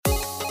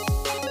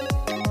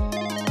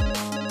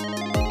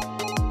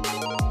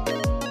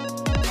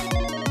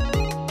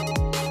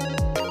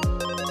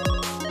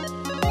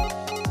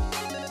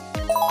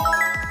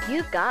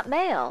got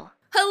mail.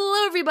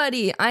 Hello,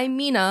 everybody. I'm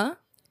Mina.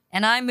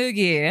 And I'm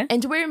Mugi.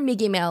 And we're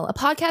Migimail, a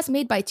podcast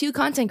made by two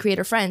content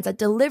creator friends that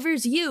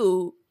delivers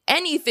you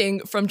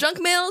anything from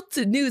junk mail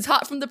to news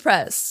hot from the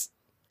press.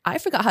 I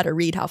forgot how to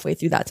read halfway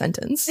through that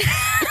sentence.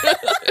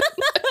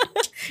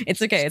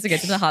 It's okay. It's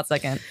been a hot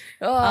second.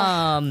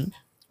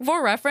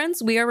 For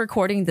reference, we are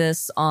recording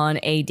this on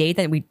a date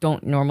that we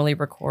don't normally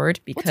record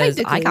because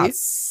I got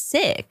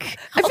sick.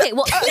 Okay,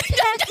 well,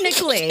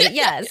 technically,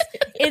 yes.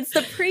 It's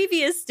the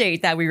previous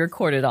date that we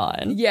recorded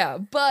on. Yeah,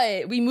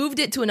 but we moved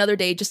it to another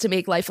day just to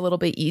make life a little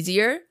bit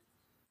easier.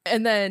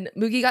 And then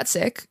Mugi got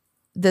sick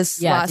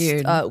this last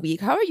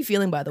week. How are you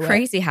feeling, by the way?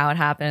 Crazy how it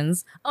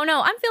happens. Oh,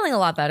 no, I'm feeling a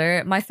lot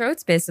better. My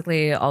throat's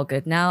basically all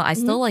good now. I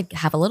still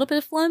have a little bit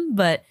of phlegm,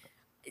 but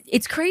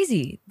it's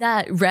crazy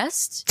that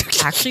rest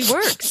actually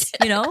works,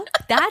 you know?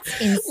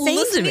 That's insane.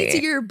 Listening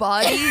to your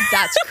body,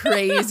 that's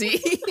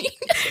crazy.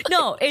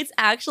 No, it's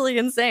actually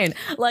insane.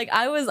 Like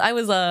I was,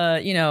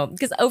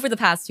 because over the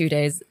past 2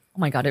 days, oh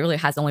my God, it really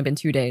has only been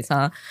 2 days,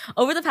 huh?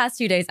 Over the past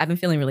 2 days, I've been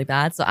feeling really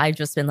bad. So I've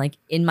just been like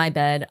in my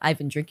bed. I've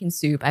been drinking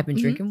soup. I've been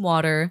drinking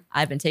water.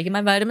 I've been taking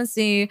my vitamin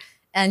C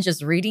and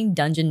just reading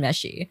Dungeon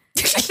Meshi.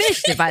 I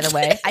finished it, by the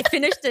way. I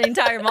finished the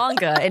entire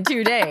manga in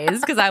 2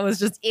 days because I was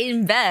just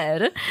in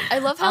bed. I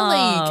love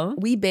how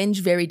we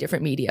binge very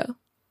different media.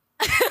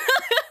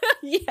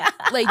 Yeah,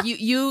 like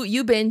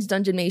you binge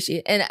Dungeon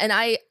Meshi and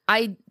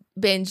I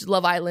binge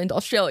Love Island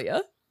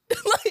Australia.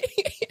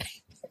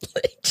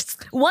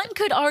 One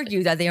could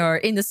argue that they are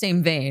in the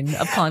same vein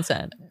of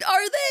content.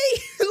 Are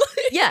they?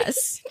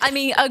 Yes. I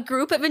mean, a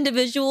group of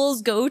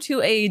individuals go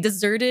to a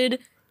deserted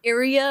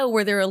area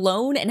where they're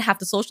alone and have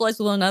to socialize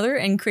with one another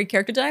and create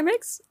character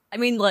dynamics. But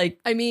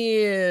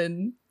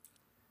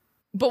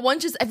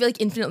one's just, I feel like,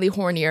 infinitely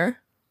hornier.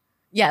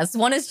 Yes,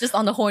 one is just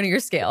on the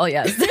hornier scale.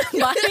 Yes,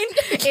 mine.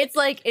 It's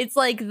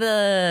like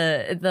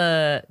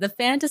the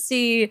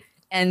fantasy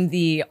and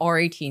the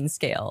R18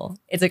 scale.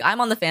 It's like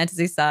I'm on the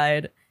fantasy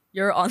side.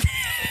 You're on.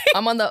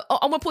 I'm on the.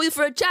 I'm gonna pull you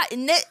for a chat,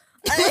 isn't it?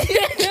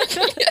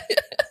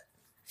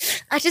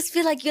 I just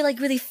feel like you're like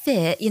really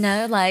fit, you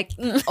know, like.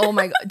 Oh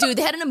my God, dude!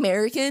 They had an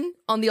American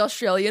on the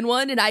Australian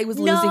one, and I was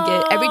losing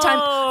it every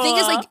time. Thing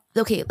is, like,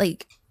 okay,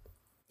 like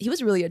he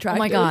was really attractive.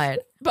 Oh my God!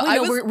 But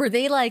were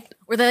they like?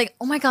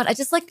 Oh my God! I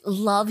just like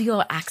love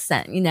your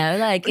accent, you know,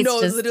 like it's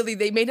just literally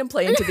they made him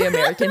play into the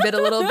American bit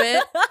a little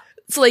bit.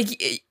 So like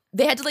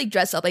they had to like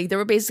dress up, like they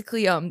were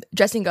basically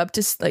dressing up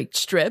to like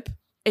strip,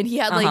 and he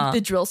had like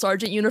the drill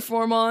sergeant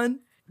uniform on.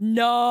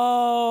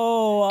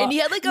 No, and he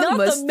had like a not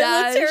mustache. The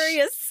military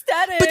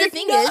aesthetic. But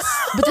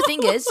the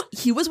thing is,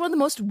 he was one of the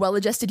most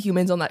well-adjusted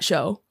humans on that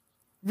show.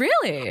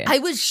 Really? I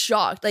was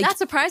shocked. Like, that's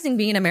surprising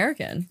being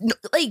American. No,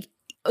 like,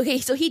 okay,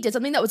 so he did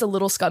something that was a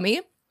little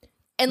scummy,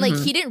 and like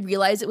he didn't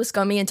realize it was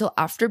scummy until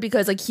after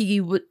because like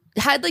he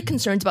had like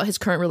concerns about his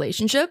current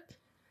relationship,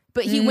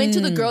 but he went to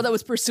the girl that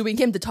was pursuing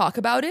him to talk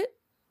about it.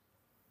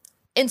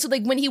 And so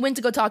like when he went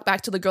to go talk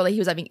back to the girl that he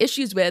was having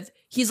issues with,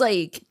 he's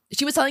like,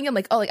 she was telling him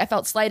like, oh, like I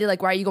felt slighted.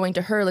 Like, why are you going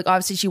to her? Like,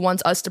 obviously she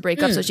wants us to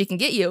break up so she can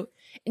get you.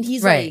 And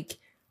he's like,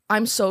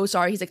 I'm so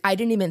sorry. He's like, I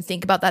didn't even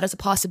think about that as a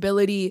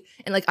possibility.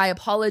 And like, I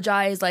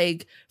apologize.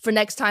 Like for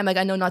next time, like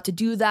I know not to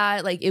do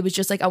that. Like it was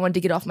just like, I wanted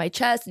to get off my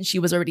chest and she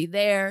was already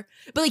there.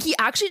 But like, he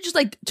actually just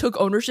like took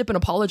ownership and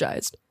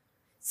apologized.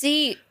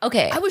 See,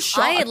 okay. I was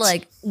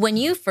shocked. When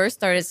you first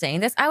started saying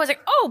this, I was like,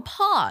 oh,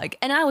 Pog.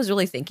 And I was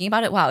really thinking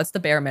about it. Wow, it's the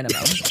bare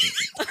minimum.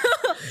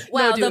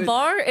 Wow, no, the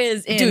bar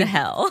is in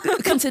hell.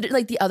 Consider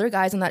like the other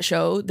guys on that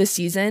show this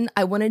season,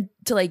 I wanted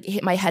to like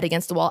hit my head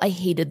against the wall. I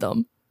hated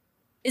them.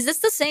 Is this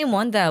the same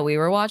one that we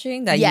were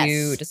watching that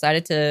you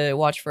decided to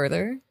watch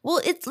further?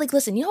 Well, it's like,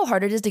 listen, you know how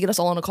hard it is to get us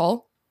all on a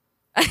call?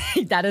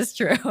 That is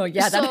true.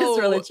 Yeah, that is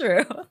really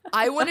true.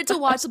 I wanted to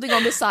watch something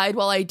on the side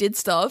while I did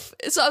stuff.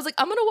 So I was like,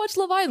 I'm going to watch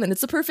Love Island.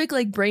 It's the perfect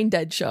like brain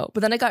dead show.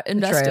 But then I got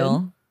invested.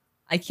 Betrayal.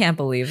 I can't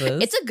believe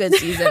this. It's a good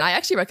season. I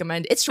actually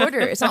recommend it. It's shorter.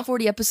 It's not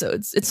 40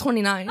 episodes. It's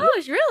 29. Oh,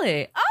 it's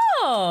really?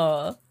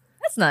 Oh,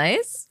 that's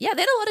nice. Yeah,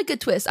 they had a lot of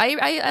good twists. I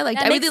liked.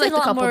 I really liked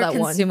the couple that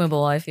won.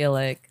 Consumable, I feel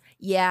like.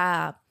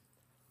 Yeah,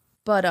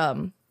 but I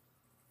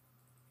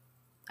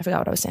forgot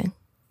what I was saying.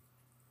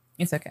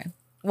 It's okay.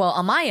 Well,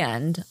 on my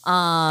end,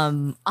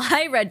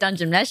 I read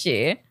Dungeon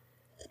Meshi,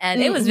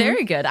 and it was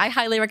very good. I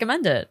highly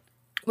recommend it.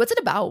 What's it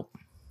about?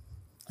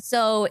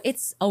 So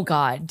it's, oh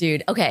God,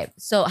 dude. Okay,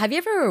 so have you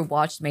ever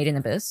watched Made in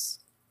Abyss?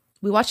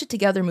 We watched it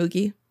together,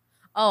 Moogie.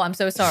 Oh, I'm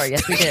so sorry.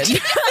 Yes, we did.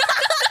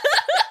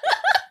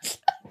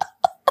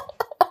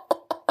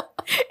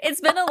 It's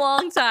been a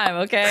long time,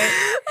 okay?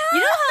 You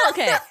know how,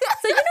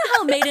 so you know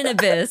how Made in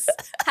Abyss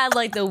had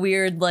like the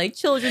weird like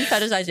children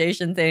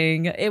fetishization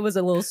thing? It was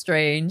a little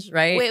strange,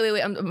 right?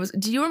 Wait.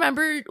 Do you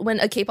remember when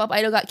a K-pop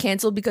idol got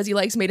canceled because he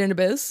likes Made in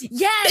Abyss?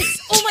 Yes!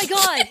 Oh my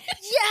God!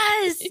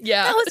 Yes!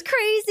 Yeah. That was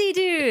crazy,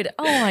 dude.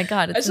 Oh my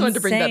God, it's I just wanted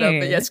to bring that up,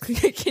 but yes,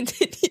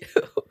 continue.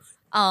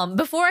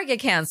 Before I get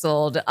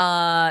canceled,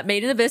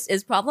 Made in Abyss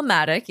is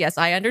problematic. Yes,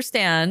 I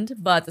understand,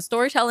 but the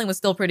storytelling was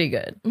still pretty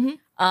good.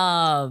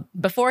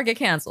 Before I get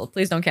canceled,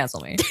 please don't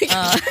cancel me.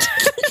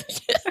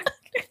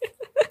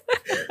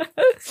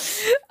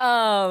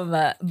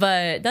 But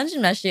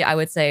Dungeon Meshi, I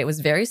would say, it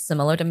was very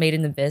similar to Made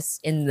in Abyss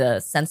in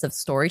the sense of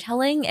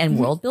storytelling and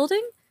world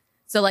building.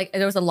 So like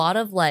there was a lot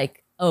of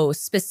like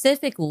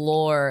specific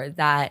lore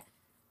that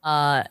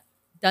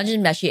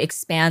Dungeon Meshi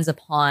expands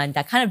upon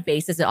that kind of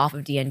bases it off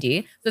of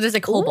D&D. So there's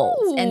like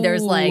kobolds and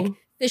there's like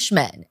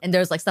fishmen and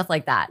there's like stuff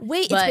like that.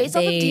 Wait, it's based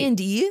off of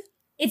D&D?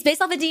 It's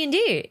based off of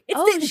D&D.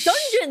 It's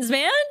dungeons,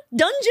 man.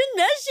 Dungeon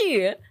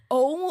Meshi.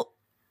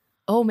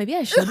 Oh, maybe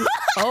I should.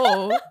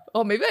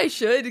 Maybe I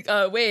should.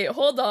 Wait,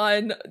 hold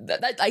on.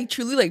 I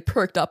truly like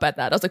perked up at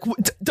that. I was like,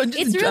 what,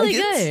 Dungeons and Dragons?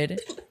 It's really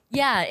good.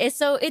 Yeah, it's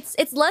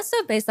less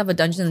so based off of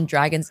Dungeons and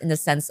Dragons in the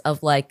sense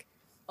of like,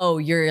 oh,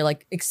 you're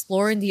like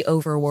exploring the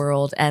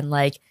overworld and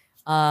like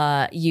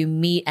you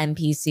meet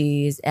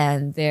NPCs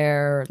and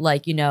they're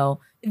like, you know,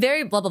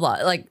 very blah blah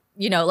blah. Like,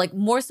 you know, like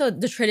more so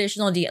the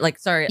traditional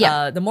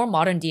the more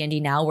modern D&D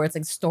now where it's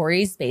like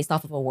stories based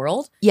off of a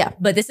world. Yeah.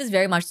 But this is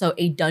very much so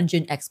a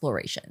dungeon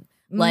exploration.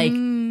 Like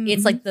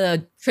it's like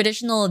the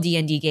traditional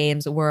D&D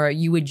games where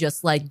you would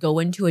just like go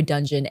into a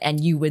dungeon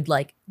and you would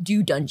like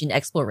do dungeon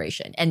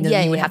exploration and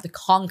then you would have to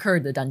conquer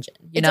the dungeon.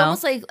 It's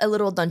almost like a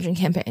little dungeon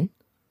campaign.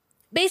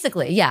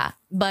 Basically, yeah.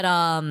 But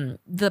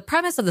the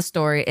premise of the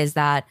story is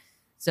that,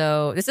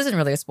 so this isn't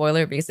really a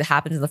spoiler because it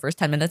happens in the first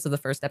 10 minutes of the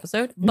first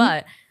episode,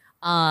 but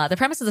the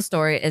premise of the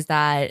story is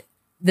that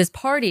this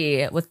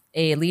party with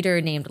a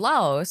leader named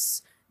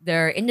Laos,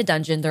 they're in the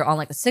dungeon, they're on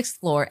like the 6th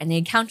floor and they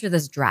encounter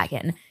this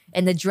dragon.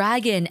 And the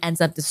dragon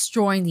ends up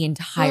destroying the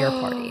entire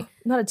party.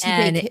 Not a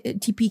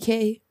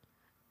TPK.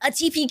 A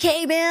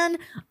TPK, man.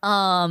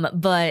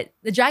 But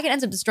the dragon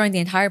ends up destroying the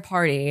entire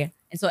party.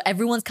 And so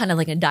everyone's kind of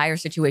like in a dire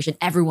situation.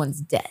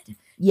 Everyone's dead.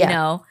 Yeah. You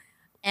know?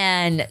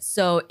 And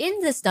so in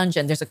this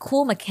dungeon, there's a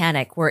cool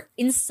mechanic where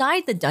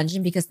inside the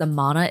dungeon, because the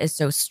mana is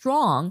so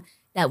strong,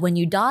 that when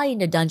you die in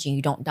the dungeon,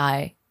 you don't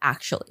die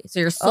actually. So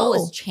your soul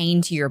is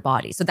chained to your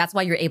body. So that's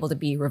why you're able to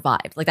be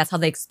revived. Like that's how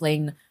they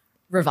explain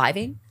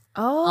reviving.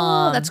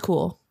 Oh, that's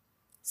cool.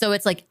 So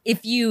it's like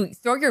if you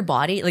throw your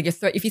body, like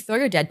if you throw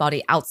your dead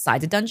body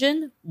outside the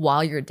dungeon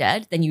while you're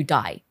dead, then you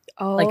die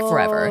like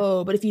forever.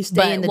 Oh, but if you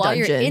stay in the while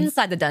dungeon, you're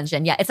inside the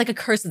dungeon, it's like a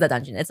curse of the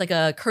dungeon. It's like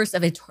a curse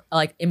of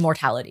like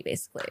immortality,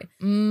 basically.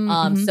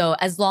 So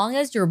as long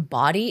as your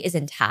body is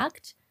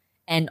intact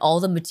and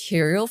all the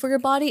material for your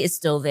body is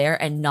still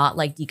there and not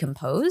like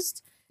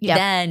decomposed,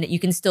 then you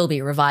can still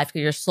be revived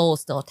because your soul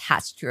is still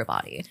attached to your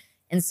body.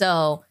 And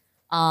so,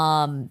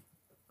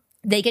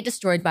 they get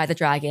destroyed by the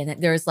dragon.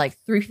 There's like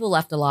 3 people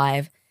left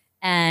alive.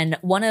 And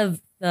one of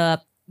the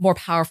more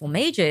powerful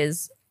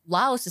mages,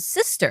 Laos'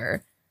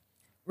 sister,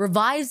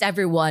 revives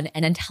everyone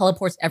and then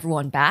teleports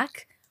everyone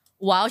back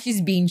while she's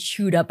being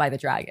chewed up by the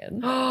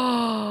dragon.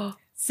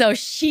 So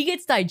she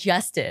gets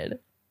digested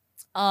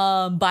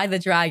by the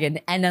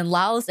dragon. And then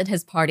Laos and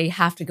his party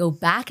have to go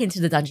back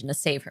into the dungeon to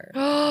save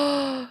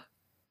her.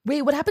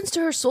 Wait, what happens to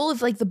her soul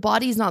if like the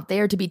body's not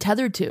there to be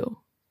tethered to?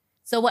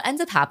 So what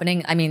ends up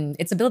happening, I mean,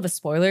 it's a bit of a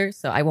spoiler,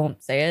 so I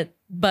won't say it,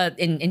 but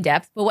in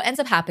depth. But what ends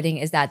up happening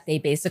is that they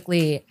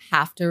basically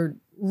have to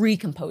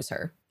recompose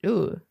her.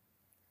 Ooh.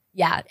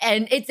 Yeah,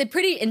 and it's a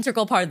pretty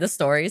integral part of the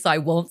story, so I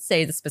won't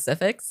say the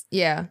specifics.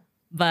 Yeah.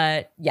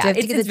 But yeah, do you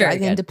have to get the very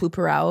dragon good. to poop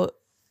her out?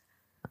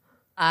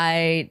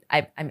 I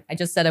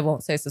just said I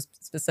won't say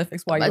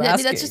specifics. Why are you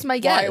asking? That's just my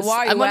guess.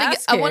 Why are you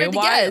asking? I wanted to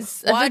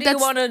guess. Why do you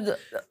want to?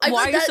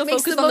 Why are you so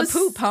focused on the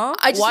poop, huh?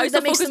 I just why think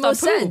that makes the most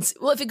sense.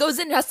 Well, if it goes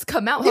in, it has to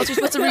come out. How else are you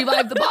supposed to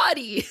revive the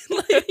body?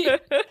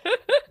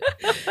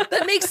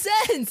 That makes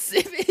sense.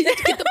 If you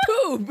get the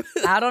poop.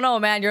 I don't know,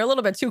 man. You're a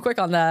little bit too quick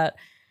on that.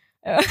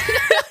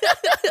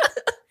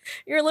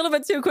 You're a little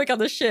bit too quick on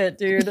the shit,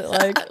 dude.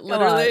 Like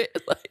literally.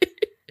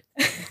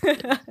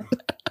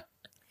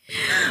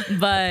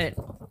 But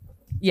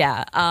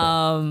yeah,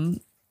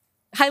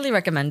 highly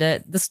recommend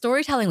it. The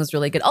storytelling was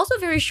really good. Also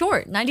very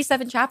short,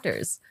 97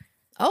 chapters.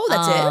 Oh,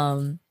 that's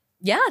it?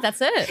 Yeah,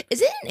 that's it.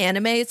 Is it an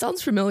anime? It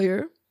sounds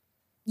familiar.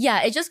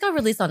 Yeah, it just got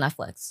released on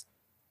Netflix.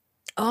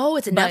 Oh,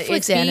 it's a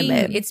Netflix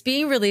anime. It's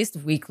being released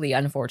weekly,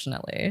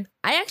 unfortunately.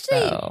 I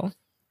actually,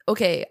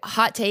 okay,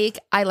 hot take.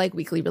 I like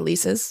weekly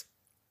releases.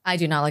 I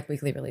do not like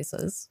weekly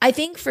releases. I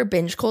think for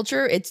binge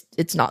culture,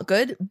 it's not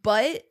good,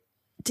 but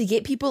to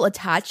get people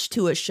attached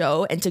to a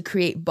show and to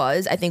create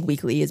buzz, I think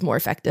weekly is more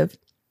effective.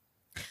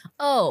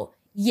 Oh,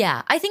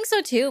 yeah, I think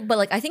so too. But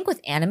like, I think with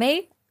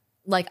anime,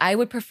 like I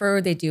would prefer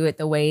they do it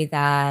the way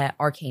that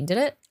Arcane did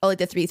it. Oh, like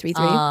the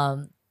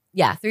 333?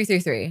 Yeah,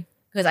 333.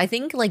 Because I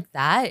think like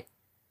that,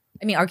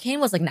 I mean, Arcane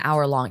was like an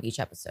hour long each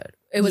episode.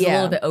 It was a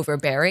little bit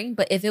overbearing.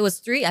 But if it was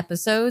 3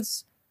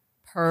 episodes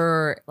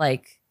per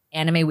like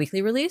anime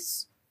weekly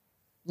release,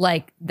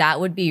 like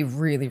that would be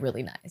really,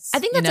 really nice. I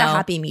think that's a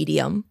happy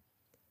medium.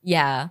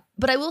 Yeah.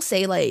 But I will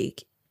say,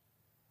 like,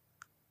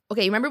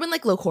 okay, remember when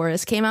like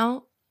Locorus came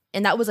out?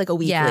 And that was like a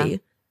weekly. Yeah.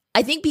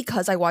 I think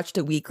because I watched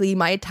it weekly,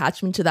 my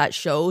attachment to that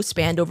show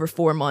spanned over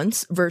 4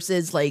 months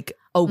versus like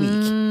a week.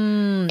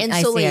 And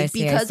so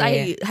because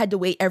I had to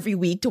wait every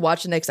week to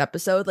watch the next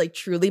episode, like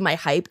truly my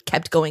hype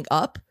kept going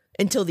up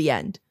until the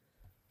end.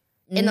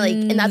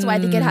 And that's why I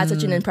think it has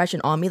such an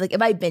impression on me. Like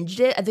if I binged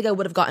it, I think I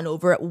would have gotten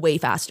over it way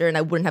faster and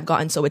I wouldn't have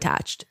gotten so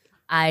attached.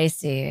 I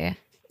see.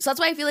 So that's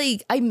why I feel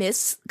like I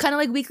miss kind of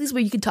like weeklies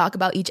where you could talk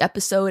about each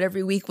episode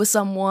every week with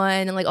someone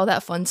and like all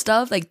that fun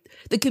stuff, like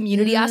the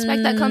community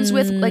aspect that comes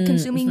with like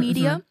consuming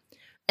media.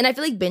 And I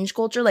feel like binge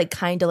culture like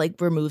kind of like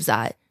removes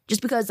that,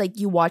 just because like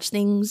you watch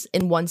things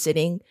in one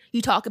sitting,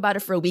 you talk about it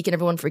for a week and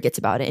everyone forgets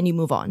about it and you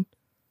move on.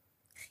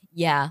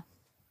 Yeah,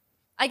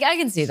 I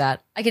can see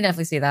that. I can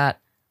definitely see that.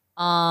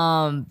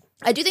 I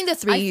do think the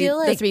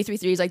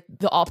 3-3-3 is like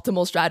the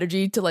optimal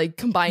strategy to like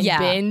combine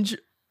binge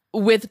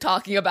with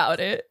talking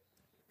about it.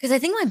 Because I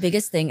think my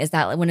biggest thing is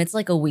that like, when it's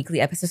like a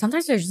weekly episode,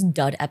 sometimes they're just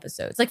dud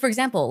episodes. Like for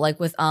example, like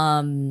with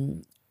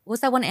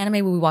what's that one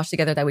anime we watched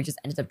together that we just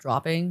ended up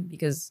dropping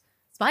because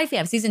Spy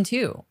Fam season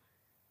 2.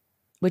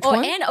 Which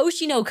one? And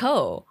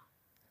Oshinoko.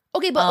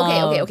 Okay,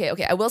 but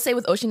okay. I will say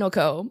with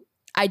Oshinoko,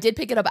 I did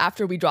pick it up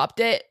after we dropped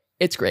it.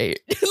 It's great.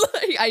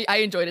 Like, I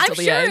enjoyed it till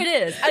the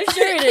end. I'm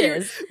sure it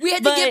is. We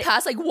had to get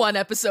past like one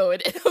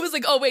episode. And I was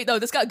like, oh wait, no,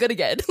 this got good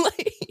again.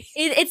 Like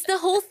it's the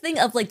whole thing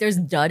of like there's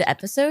dud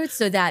episodes,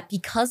 so that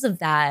because of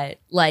that,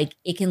 like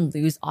it can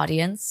lose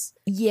audience.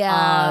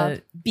 Yeah.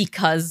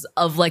 Because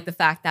of like the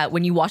fact that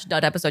when you watch a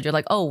dud episode, you're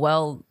like, oh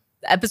well,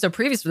 the episode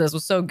previous to this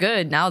was so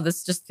good. Now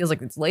this just feels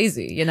like it's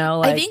lazy, you know?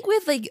 Like, I think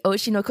with like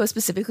Oshinoko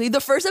specifically, the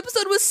first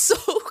episode was so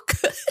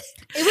good.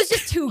 It was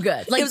just too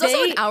good. Like it was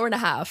also an hour and a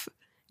half.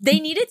 They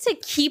needed to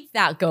keep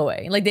that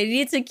going. Like they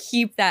needed to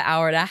keep that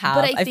hour and a half.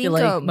 But I feel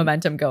like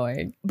momentum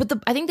going. But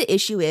I think the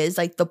issue is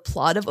like the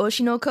plot of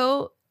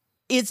Oshinoko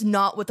is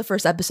not what the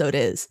first episode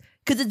is,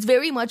 because it's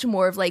very much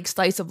more of like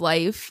slice of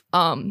life,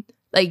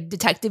 like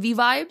detective-y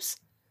vibes.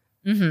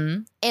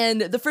 Mm-hmm.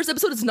 And the first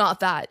episode is not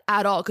that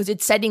at all, because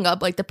it's setting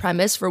up like the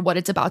premise for what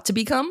it's about to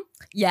become.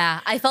 Yeah,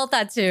 I felt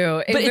that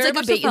too. But it's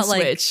like a bait and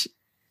switch.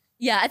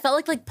 Yeah, I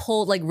felt like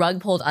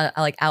rug pulled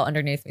like out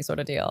underneath me sort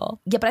of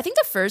deal. Yeah, but I think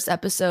the first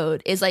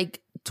episode is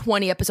like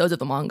 20 episodes of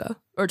the manga,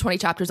 or 20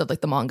 chapters of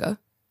like the manga.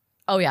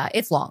 Oh yeah,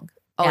 it's long.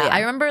 Oh yeah. I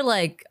remember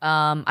like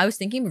I was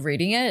thinking of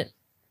reading it,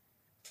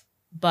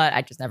 but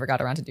I just never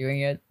got around to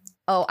doing it.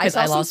 Oh, I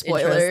saw some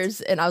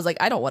spoilers interest. And I was like,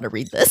 I don't want to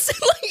read this.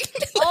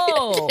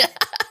 The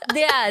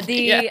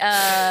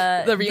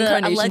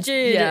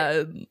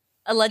reincarnation,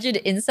 alleged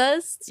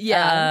incest,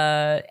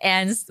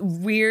 and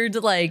weird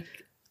like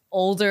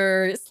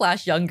older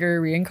 /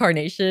 younger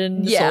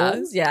reincarnation souls. I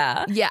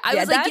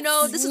was like, you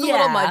know, this is a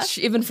little much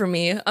even for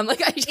me. I'm like,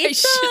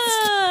 it's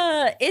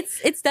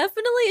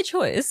definitely a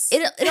choice.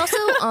 It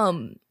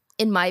also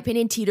in my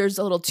opinion teeters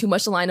a little too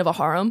much the line of a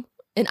harem,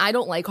 and I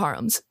don't like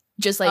harems.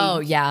 Just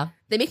like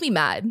they make me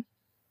mad.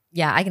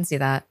 Yeah, I can see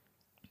that.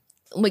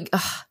 Like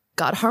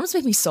God, harems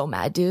make me so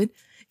mad, dude.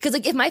 Because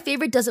like if my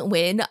favorite doesn't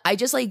win, I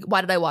just like,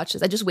 why did I watch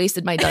this? I just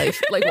wasted my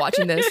life like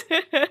watching this.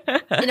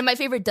 And if my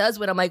favorite does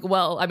win, I'm like,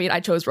 well, I mean, I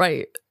chose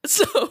right.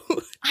 So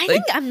I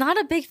think I'm not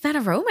a big fan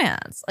of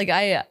romance. Like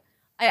I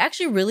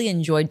actually really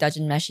enjoyed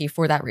Dujin Meshi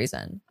for that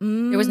reason.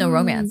 There was no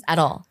romance at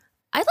all.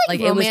 I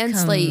like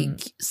romance,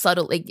 like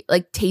subtle,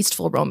 like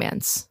tasteful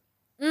romance.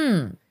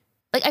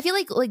 Like I feel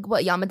like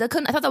what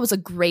Yamada-kun, I thought that was a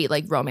great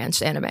like romance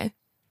anime.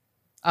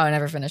 Oh, I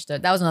never finished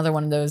it. That was another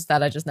one of those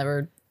that I just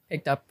never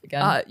picked up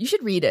again. You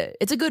should read it.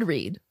 It's a good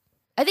read.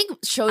 I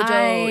think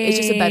shoujo is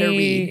just a better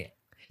read.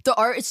 The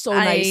art is so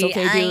nice,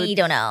 okay, dude? I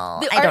don't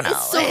know. I don't know.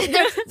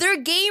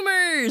 They're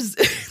gamers.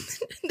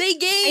 They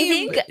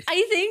game.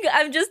 I think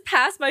I'm just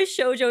past my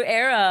shoujo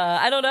era.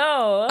 I don't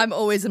know. I'm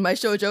always in my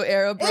shoujo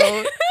era,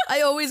 bro.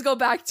 I always go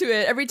back to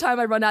it. Every time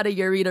I run out of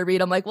Yuri to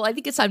read, I'm like, well, I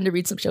think it's time to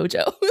read some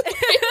shoujo.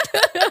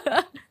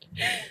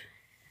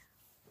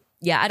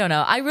 Yeah, I don't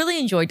know. I really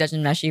enjoyed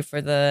Dujin Meshi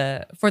for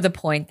the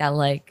point that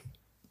like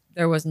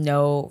there was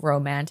no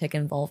romantic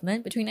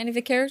involvement between any of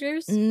the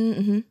characters.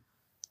 Mm-hmm.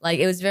 Like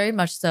it was very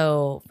much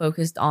so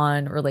focused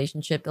on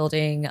relationship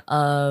building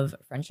of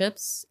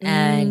friendships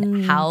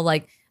and how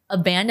like a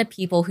band of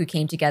people who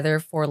came together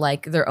for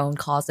like their own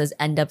causes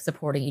end up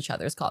supporting each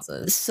other's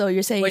causes. So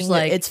you're saying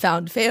like it's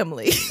found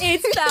family.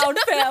 It's found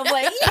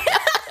family.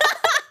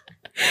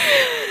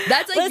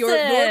 That's like your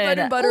bread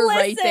and butter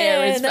right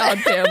there is found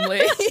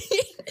family.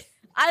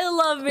 I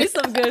love me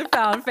some good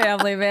found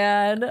family,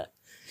 man.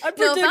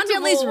 No, found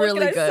family is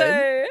really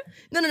good.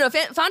 No.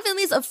 Found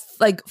family is a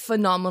like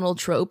phenomenal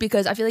trope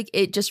because I feel like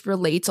it just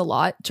relates a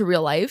lot to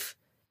real life,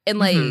 and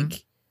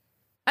like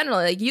I don't know,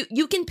 like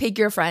you can pick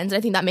your friends, and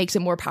I think that makes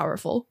it more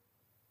powerful.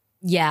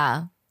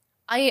 Yeah,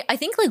 I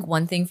think like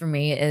one thing for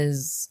me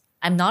is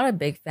I'm not a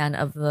big fan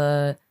of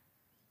the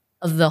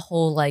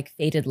whole like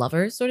fated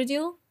lovers sort of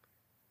deal.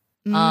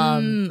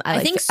 I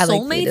think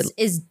soulmates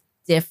is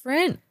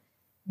different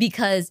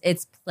because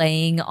it's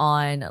playing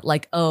on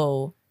like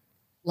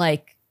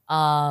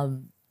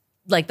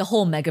like the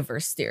whole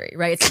megaverse theory,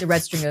 right? It's the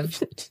red string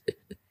of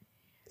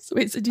So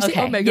wait, so did you say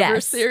Okay, Omegaverse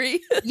yes. theory?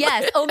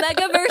 Yes,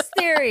 Omegaverse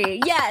theory.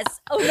 Yes,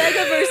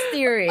 Omegaverse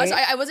theory.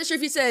 I wasn't sure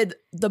if you said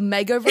the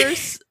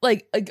Megaverse,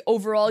 like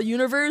overall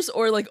universe,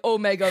 or like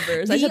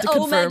Omegaverse. I just The had to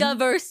confirm.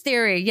 Omegaverse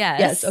theory, yes.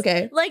 Yes,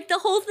 okay. Like the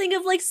whole thing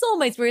of like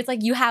soulmates where it's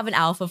like you have an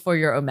alpha for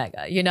your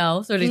omega, you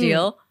know, sort of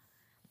deal.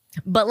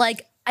 But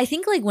like, I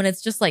think like when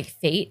it's just like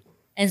fate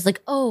and it's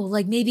like, oh,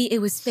 like maybe it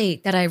was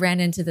fate that I ran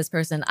into this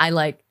person. I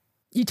like,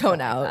 You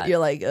tone out. You're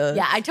like,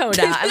 yeah, I toned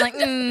out. I'm like,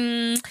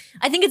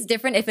 I think it's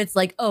different if it's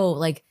like, oh,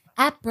 like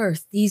at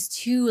birth, these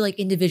two like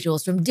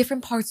individuals from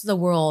different parts of the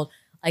world,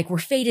 like were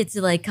fated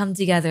to like come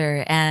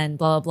together and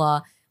blah, blah,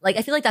 blah. Like,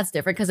 I feel like that's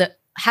different because it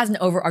has an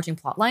overarching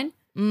plot line,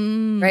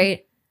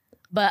 right?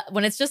 But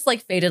when it's just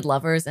like fated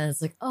lovers and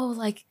it's like, oh,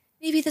 like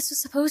maybe this was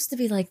supposed to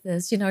be like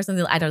this, you know, or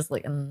something. I was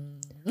like, I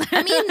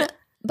mean,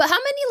 but how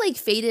many like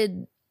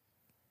fated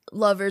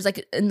lovers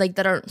like and like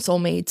that aren't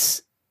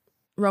soulmates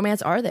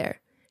romance are there?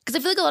 Because I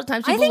feel like a lot of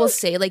times people will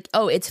say like,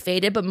 oh, it's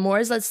fated, but more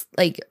or less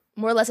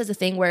as a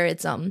thing where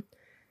it's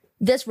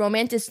this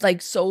romance is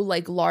like so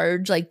like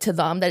large like to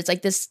them that it's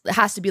like this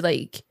has to be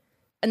like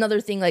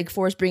another thing like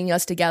force bringing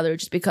us together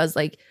just because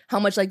like how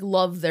much like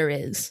love there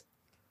is.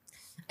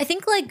 I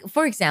think like,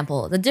 for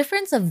example, the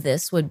difference of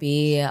this would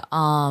be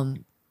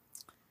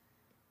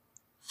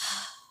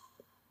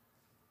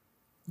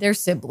they're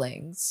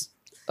siblings.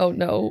 Oh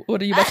no!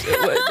 What are you about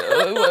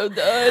to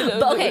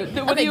But okay,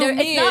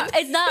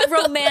 it's not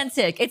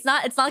romantic. It's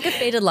not like a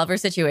fated lover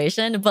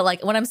situation. But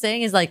like what I'm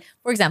saying is like,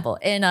 for example,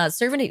 in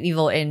Servant of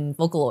Evil in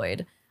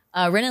Vocaloid,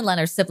 Rin and Len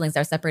are siblings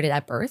that are separated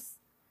at birth,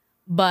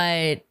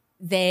 but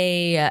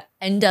they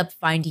end up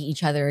finding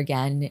each other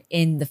again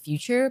in the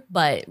future.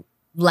 But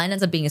Len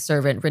ends up being a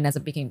servant. Rin ends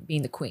up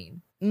being the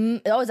queen.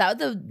 Oh, is that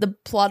the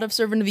plot of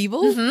Servant of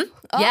Evil?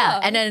 Yeah.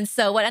 And then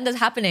so what ends up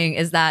happening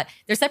is that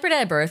they're separated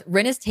at birth.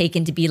 Rin is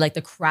taken to be like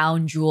the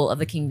crown jewel of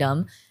the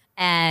kingdom.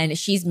 And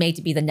she's made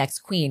to be the next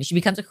queen. She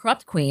becomes a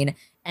corrupt queen.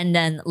 And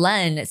then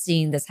Len,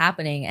 seeing this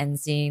happening and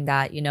seeing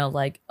that, you know,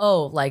 like,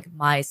 oh, like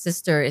my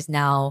sister is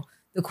now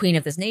the queen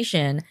of this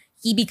nation,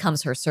 he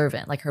becomes her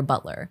servant, like her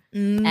butler.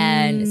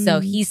 And so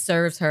he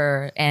serves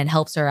her and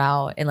helps her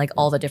out in like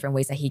all the different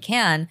ways that he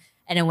can.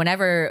 And then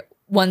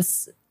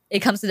once it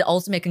comes to the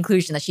ultimate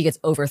conclusion that she gets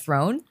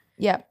overthrown,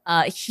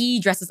 he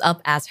dresses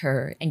up as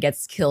her and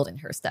gets killed in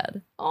her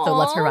stead. Aww. So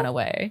lets her run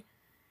away.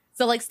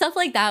 So like stuff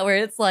like that where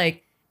it's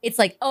like,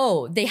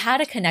 oh, they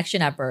had a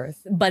connection at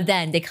birth, but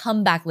then they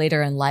come back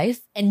later in life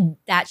and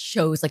that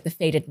shows like the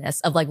fatedness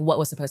of like what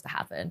was supposed to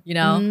happen, you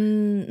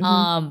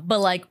know? But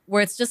like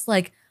where it's just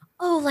like,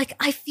 oh, like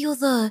I feel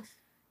the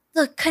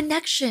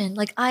connection.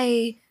 Like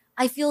I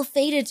feel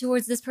fated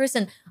towards this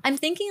person. I'm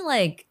thinking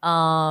like,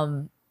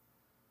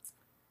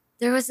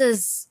 there was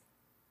this,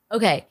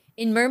 okay,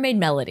 in Mermaid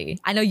Melody.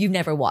 I know you've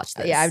never watched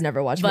this. Yeah, I've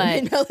never watched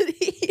Mermaid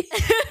Melody.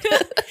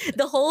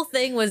 The whole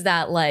thing was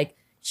that like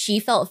she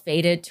felt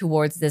fated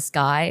towards this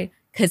guy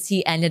because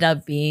he ended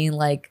up being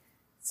like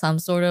some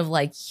sort of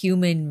like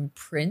human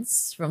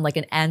prince from like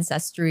an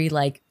ancestry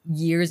like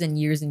years and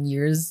years and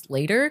years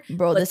later.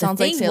 Bro, this sounds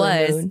like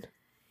Sailor Moon.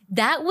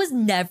 That was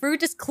never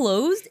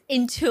disclosed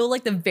until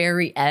like the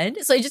very end.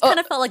 So it just kind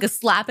of felt like a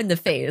slap in the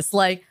face.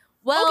 Like,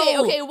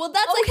 well, okay. Well,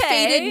 that's like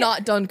fated,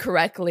 not done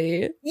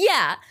correctly.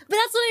 Yeah, but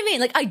that's what I mean.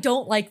 Like, I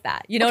don't like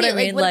that. You know what I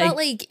mean? What about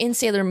like in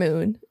Sailor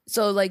Moon?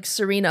 So like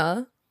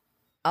Serena,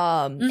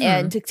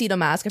 and Tuxedo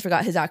Mask. I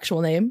forgot his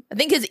actual name. I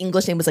think his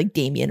English name was like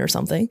Damien or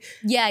something.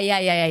 Yeah.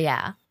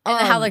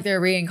 And how like they're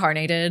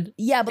reincarnated.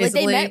 Yeah, but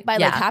basically. Like they met by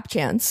like hap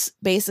chance,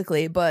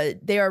 basically.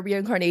 But they are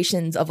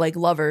reincarnations of like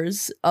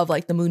lovers of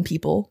like the moon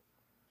people.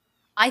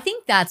 I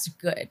think that's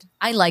good.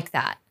 I like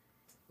that.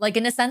 Like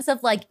in a sense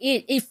of like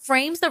it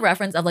frames the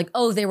reference of like,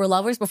 oh, they were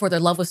lovers before their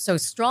love was so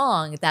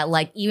strong that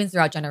like even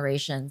throughout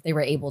generations they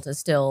were able to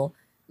still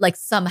like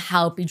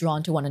somehow be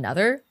drawn to one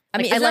another. I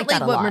mean, is that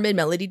like what Mermaid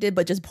Melody did,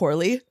 but just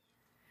poorly?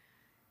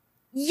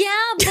 Yeah,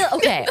 but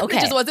okay.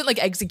 It just wasn't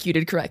like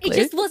executed correctly. It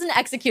just wasn't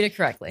executed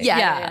correctly.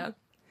 Yeah.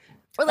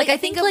 Or like I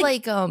think of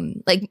like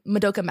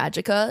Madoka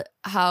Magica,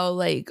 how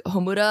like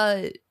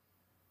Homura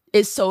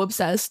is so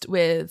obsessed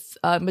with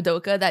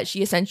Madoka that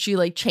she essentially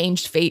like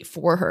changed fate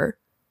for her.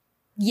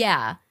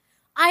 Yeah.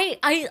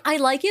 I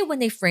like it when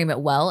they frame it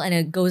well and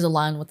it goes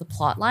along with the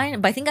plot line.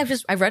 But I think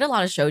I've read a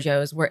lot of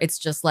shoujos where it's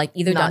just like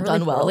either not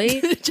done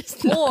really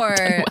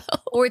poorly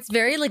or it's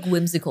very like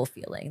whimsical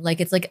feeling.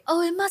 Like it's like,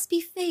 oh, it must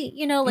be fate,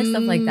 you know, like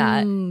stuff like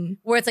that.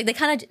 Where it's like it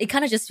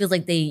kind of just feels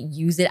like they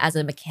use it as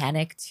a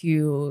mechanic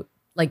to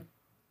like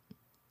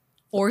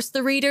force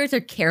the reader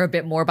to care a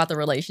bit more about the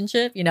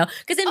relationship, you know?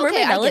 Because in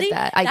Mermaid Melody,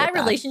 that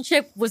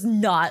relationship was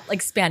not like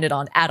expanded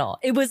on at all.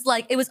 It was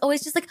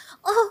always just like,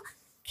 oh,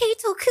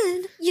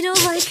 Kaito-kun, you know,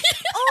 like,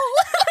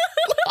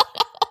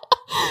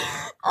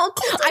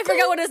 I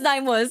forgot what his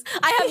name was.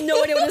 I have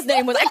no idea what his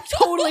name was. I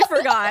totally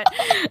forgot.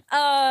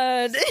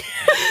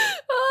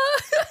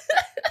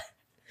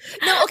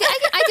 No, okay,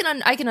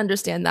 I can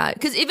understand that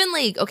because even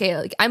like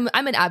I'm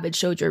an avid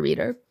shoujo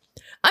reader.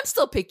 I'm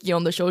still picky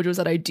on the shoujos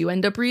that I do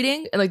end up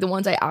reading and like the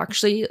ones I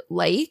actually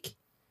like.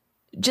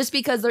 just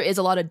because there is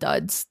a lot of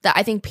duds that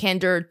I think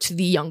pander to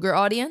the younger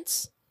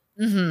audience.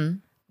 Mm-hmm.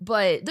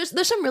 But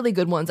there's some really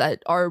good ones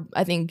that are,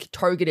 I think,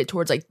 targeted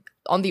towards like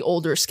on the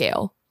older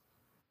scale,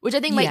 which I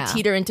think might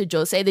teeter into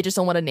josei. They just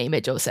don't want to name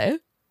it josei.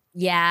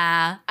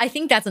 Yeah, I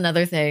think that's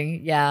another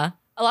thing. Yeah,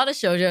 a lot of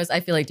shoujos I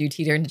feel like do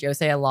teeter into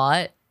josei a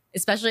lot,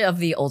 especially of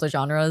the older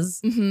genres.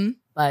 Mm-hmm.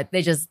 But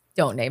they just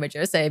don't name it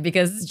josei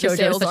because The JoJo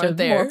sales is such a aren't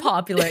there. more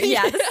popular.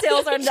 Yeah, the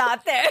sales are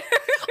not there.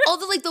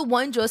 Although like the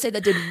one josei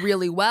that did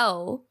really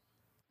well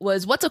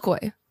was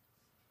Watakoi.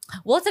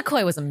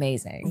 Watakoi was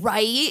amazing.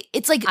 Right?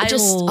 It's like I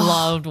just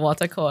loved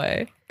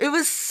Watakoi. it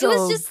was so It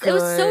was so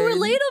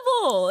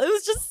relatable. It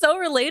was just so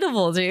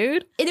relatable,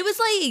 dude. And it was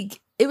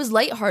like it was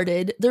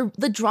lighthearted.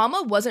 The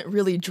drama wasn't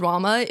really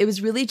drama. It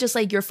was really just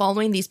like you're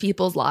following these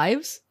people's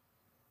lives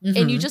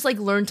and you just like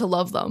learn to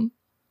love them.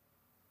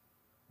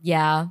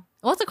 Yeah.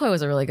 Watakoi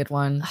was a really good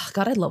one. Oh,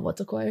 God, I love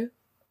Watakoi.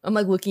 I'm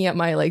like looking at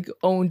my like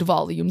owned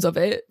volumes of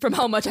it from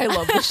how much I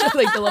love the show.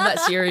 Like I love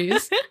that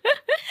series.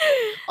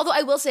 Although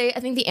I will say,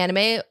 I think the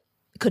anime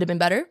could have been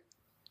better.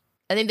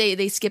 I think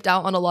they skipped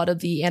out on a lot of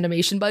the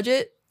animation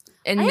budget.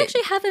 And I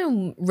actually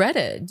haven't read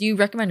it. Do you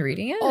recommend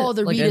reading it? Oh,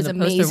 the like, read is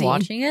amazing.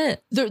 Watching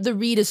it, the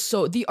read is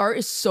the art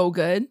is so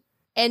good,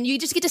 and you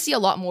just get to see a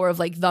lot more of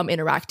like them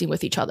interacting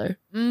with each other.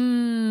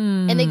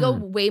 And they go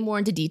way more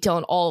into detail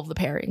on all of the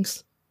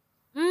pairings.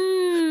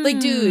 Like,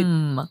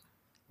 dude,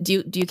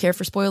 do you care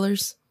for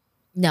spoilers?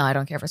 No, I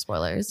don't care for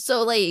spoilers.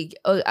 So, like,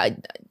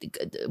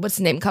 what's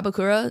his name?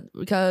 Kabakura?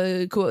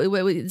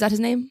 Wait, is that his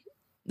name?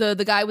 The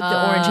guy with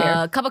the orange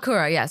hair.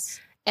 Kabakura, yes.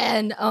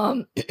 And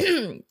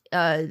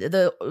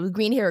the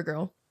green hair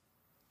girl.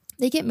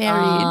 They get married.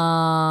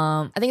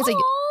 I think it's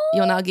like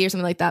Yonagi or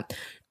something like that.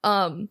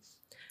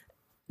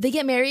 They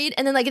get married,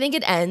 and then like I think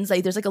it ends.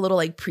 Like there's like a little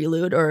like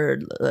prelude or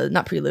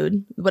not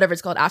prelude, whatever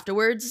it's called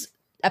afterwards,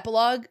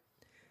 epilogue,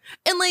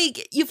 and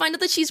like you find out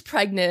that she's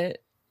pregnant,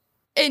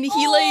 and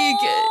he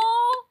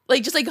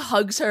like just like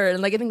hugs her,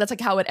 and like I think that's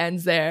like how it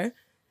ends there,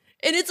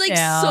 and it's like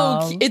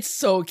it's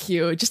so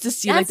cute just to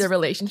see like their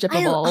relationship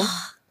evolve.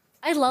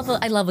 I love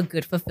a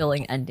good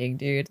fulfilling ending,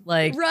 dude.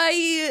 Like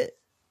right,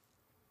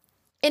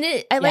 and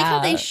I like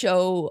how they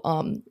show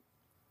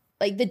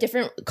like the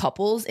different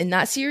couples in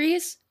that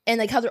series. And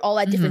like how they're all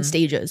at different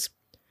stages.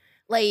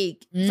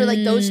 Like for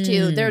like those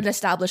two, they're an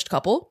established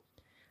couple.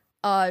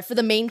 For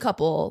the main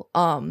couple,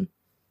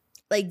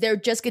 like they're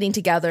just getting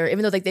together,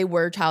 even though like they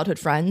were childhood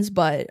friends,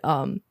 but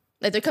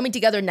like they're coming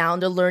together now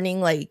and they're learning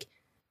like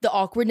the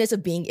awkwardness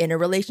of being in a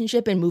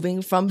relationship and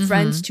moving from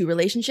friends to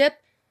relationship.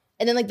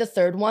 And then like the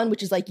third one,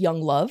 which is like young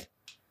love,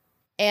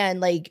 and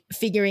like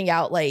figuring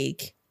out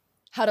like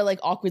how to like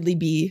awkwardly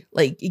be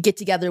like get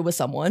together with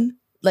someone.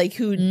 Like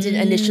who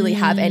didn't initially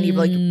have any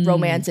like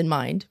romance in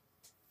mind.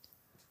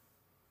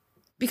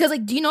 Because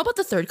like, do you know about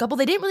the third couple?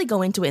 They didn't really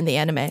go into it in the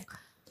anime.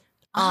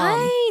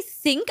 I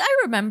think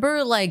I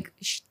remember like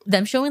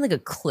them showing like a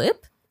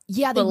clip.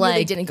 Yeah, they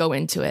really didn't go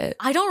into it.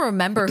 I don't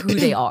remember who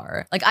they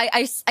are. Like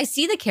I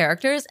see the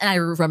characters and I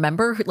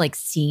remember like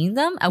seeing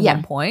them at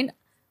one point.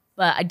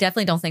 But I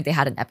definitely don't think they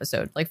had an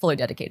episode like fully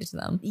dedicated to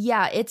them.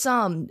 Yeah, it's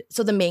so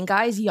the main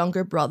guy's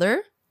younger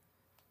brother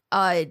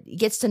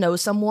gets to know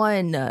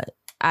someone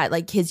at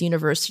like his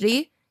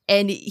university,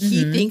 and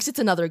he thinks it's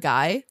another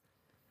guy,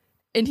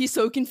 and he's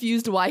so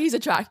confused why he's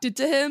attracted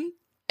to him,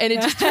 and it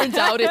just turns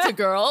out it's a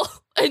girl,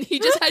 and he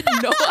just had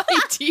no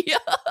idea.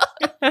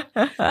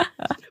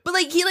 But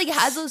like he like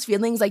has those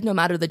feelings like no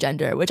matter the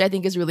gender, which I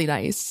think is really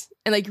nice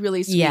and like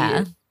really sweet.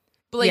 Yeah.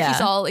 But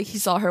like he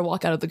saw her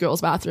walk out of the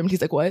girls' bathroom.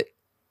 He's like, what?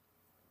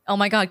 Oh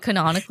my god,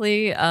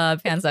 canonically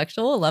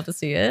pansexual. Love to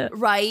see it.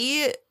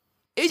 Right?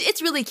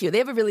 It's really cute. They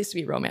have a really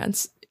sweet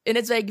romance. And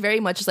it's like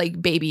very much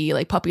like baby,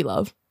 like puppy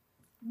love.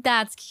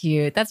 That's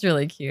cute. That's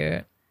really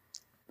cute.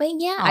 But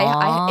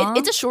yeah,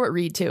 it's a short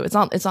read too. It's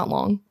not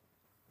long.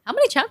 How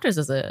many chapters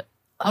is it?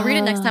 I'll read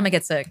it next time I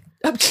get sick.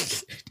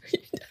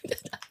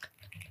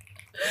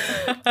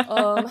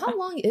 How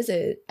long is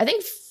it? I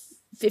think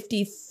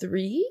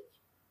 53.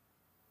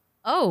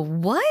 Oh,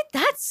 what?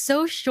 That's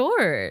so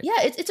short.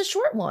 Yeah, it's a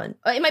short one.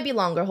 It might be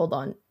longer. Hold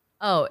on.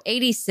 Oh,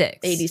 86.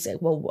 86.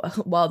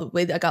 Well, the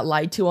way that I got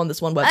lied to on this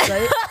one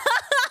website.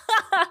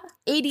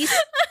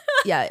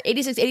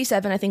 86,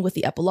 87, I think, with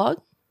the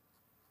epilogue.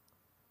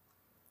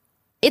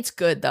 It's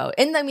good, though.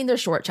 And, I mean, they're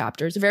short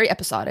chapters. Very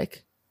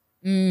episodic.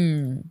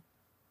 Yeah,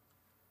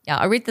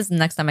 I'll read this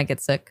next time I get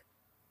sick.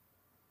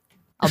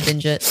 I'll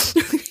binge it.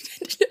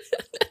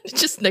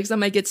 Just next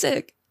time I get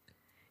sick.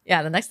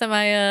 Yeah, the next time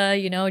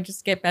I,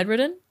 just get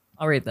bedridden,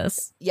 I'll read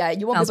this. Yeah,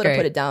 you won't be able to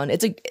put it down.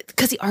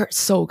 Because the art's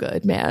so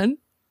good, man.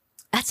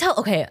 That's how,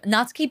 okay,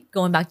 not to keep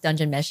going back to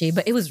Dungeon Meshi,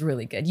 but it was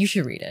really good. You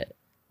should read it.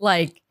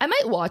 Like, I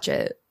might watch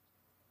it.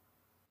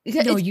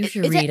 No, you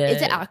should read it.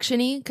 Is it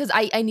action-y? Because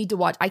I need to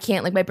watch. I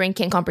can't, like, my brain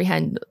can't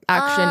comprehend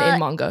action in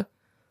manga.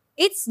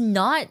 It's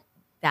not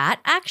that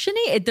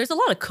action-y. There's a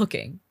lot of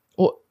cooking.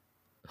 What?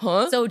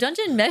 Huh? So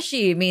Dungeon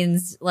Meshi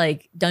means,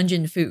 like,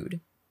 dungeon food.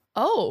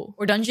 Oh.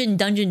 Or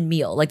dungeon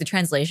meal. Like, the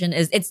translation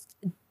is, it's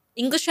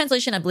English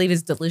translation, I believe,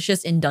 is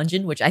Delicious in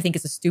Dungeon, which I think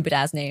is a stupid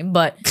ass name,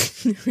 but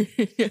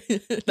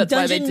That's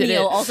why they Dungeon did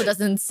Meal it. also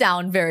doesn't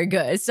sound very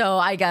good. So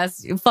I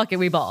guess fuck it,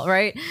 we ball,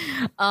 right?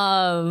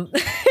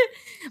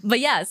 But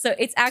yeah, so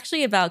it's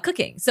actually about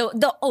cooking. So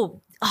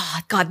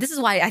God, this is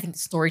why I think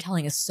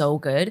storytelling is so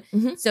good.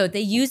 Mhm. So they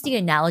use the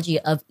analogy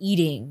of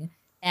eating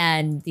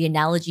and the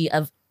analogy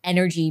of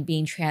energy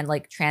being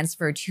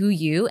transferred to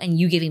you and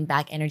you giving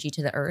back energy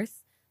to the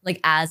earth, like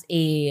as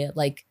a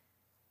like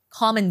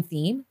common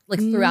theme, like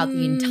throughout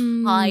the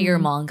entire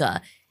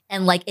manga.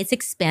 And like it's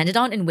expanded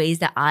on in ways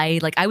that I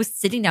was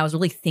sitting there, I was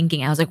really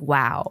thinking, I was like,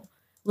 wow,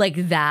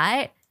 like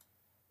that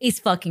is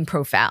fucking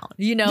profound.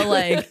 You know,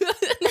 like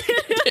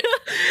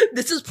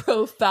This is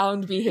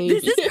profound behavior.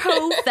 this is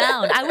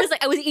profound.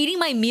 I was eating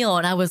my meal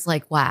and I was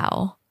like,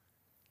 wow,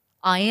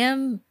 I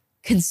am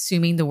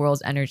consuming the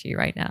world's energy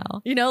right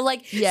now. You know,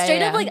 like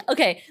straight up, like,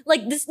 okay,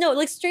 like this, no,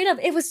 like straight up,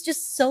 it was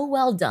just so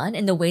well done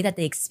in the way that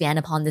they expand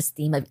upon this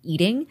theme of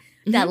eating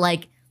that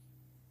like,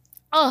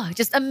 oh,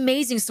 just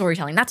amazing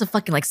storytelling. Not to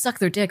fucking like suck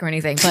their dick or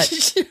anything,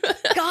 but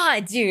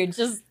God, dude,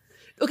 just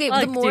Okay,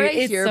 Fuck, the more dude, I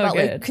it's hear so about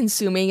like good.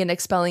 consuming and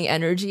expelling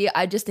energy,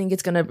 I just think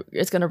it's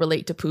gonna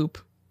relate to poop.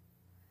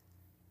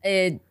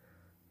 I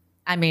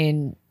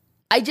mean,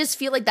 I just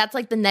feel like that's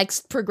like the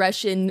next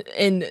progression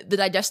in the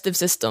digestive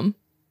system.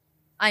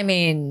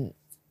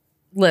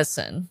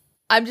 Listen,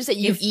 I'm just saying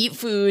you eat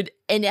food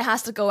and it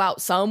has to go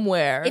out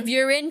somewhere. if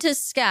you're into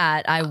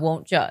scat, I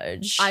won't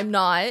judge. I'm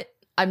not.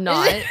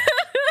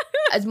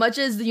 As much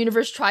as the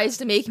universe tries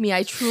to make me,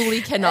 I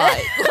truly cannot.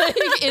 Like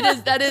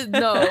that is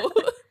no.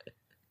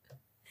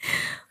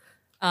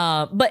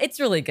 But it's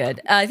really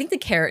good. I think the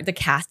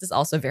cast is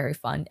also very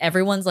fun.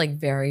 Everyone's like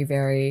very,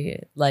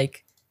 very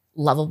like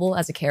lovable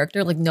as a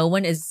character. Like no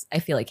one is, I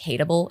feel like,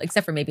 hateable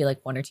except for maybe like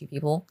one or two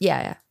people.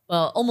 Yeah.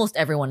 Well, almost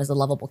everyone is a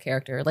lovable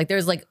character. Like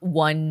there's like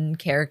one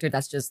character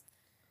that's just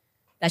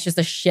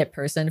a shit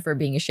person for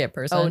being a shit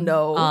person. Oh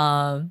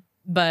no.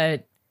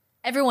 But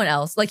everyone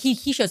else, like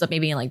he shows up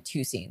maybe in like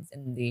 2 scenes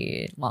in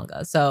the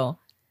manga. So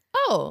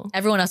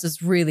everyone else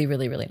is really,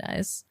 really, really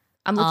nice.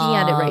 I'm looking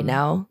at it right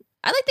now.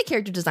 I like the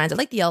character designs. I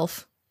like the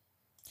elf.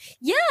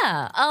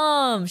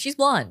 Yeah. She's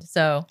blonde.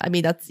 So I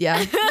mean, that's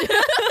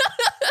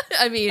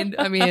I mean,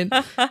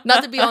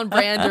 not to be on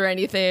brand or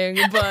anything,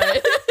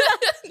 but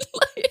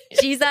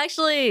she's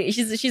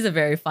a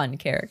very fun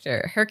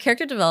character. Her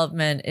character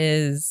development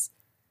is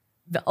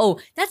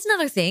that's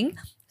another thing.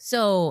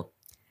 So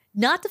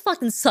not to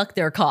fucking suck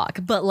their cock,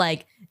 but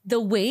like the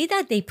way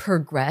that they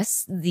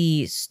progress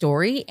the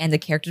story and the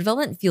character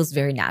development feels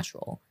very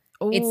natural.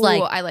 It's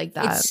like I like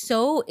that.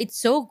 It's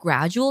so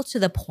gradual to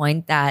the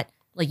point that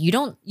like you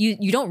don't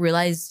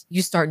realize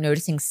you start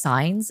noticing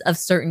signs of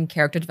certain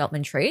character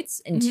development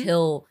traits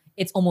until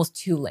it's almost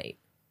too late.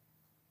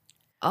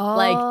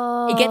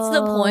 Like it gets to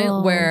the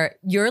point where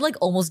you're like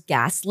almost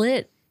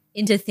gaslit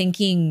into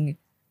thinking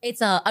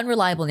it's a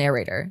unreliable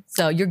narrator.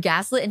 So you're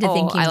gaslit into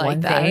thinking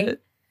one thing.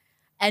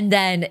 And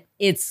then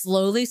it's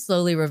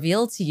slowly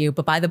revealed to you.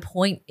 But by the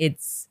point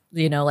it's,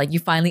 you know, like you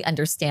finally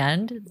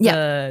understand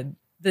the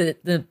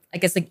I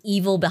guess like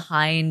evil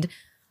behind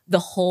the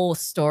whole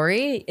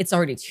story, it's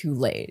already too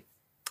late.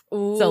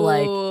 Ooh. So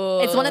like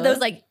it's one of those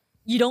like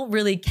you don't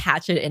really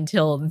catch it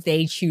until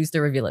they choose to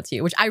reveal it to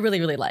you, which I really,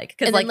 really like.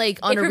 And then like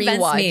on a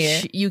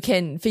rewatch, you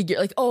can figure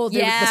like,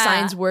 the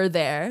signs were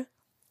there.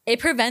 It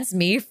prevents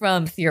me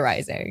from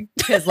theorizing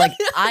because like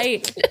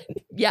I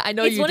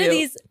know it's you one do. of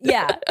these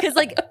because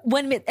like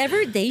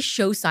whenever they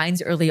show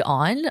signs early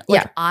on,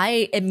 like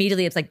I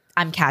immediately it's like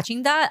I'm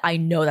catching that. I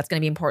know that's going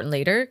to be important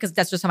later because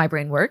that's just how my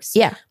brain works.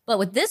 Yeah, but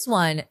with this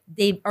one,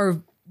 they're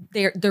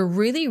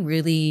really,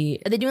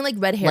 really are they doing like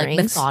red herrings?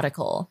 Like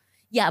methodical.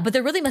 Yeah, but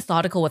they're really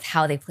methodical with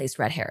how they place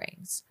red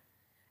herrings.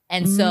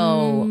 And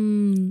so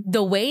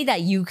the way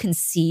that you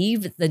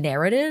conceive the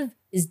narrative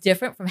is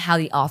different from how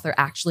the author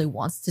actually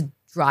wants to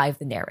drive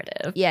the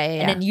narrative. Yeah.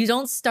 And then you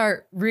don't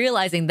start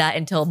realizing that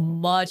until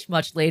much,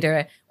 much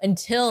later,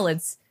 until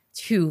it's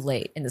too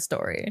late in the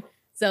story.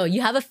 So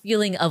you have a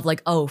feeling of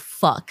like, oh,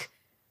 fuck.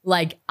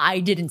 Like, I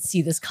didn't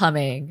see this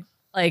coming.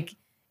 Like,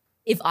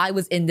 if I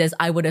was in this,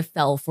 I would have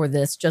fell for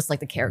this just like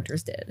the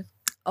characters did.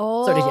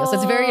 Oh. Sort of deal. So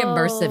it's very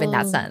immersive in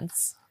that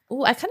sense.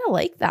 Oh, I kind of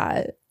like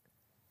that.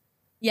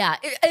 Yeah,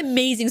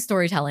 amazing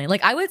storytelling.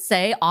 Like, I would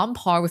say on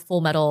par with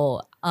Full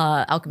Metal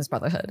Alchemist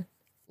Brotherhood.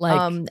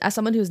 Like, as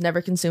someone who's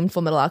never consumed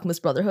Full Metal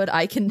Alchemist Brotherhood,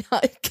 I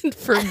cannot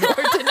confirm nor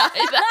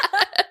deny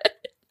that.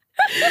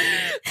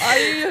 I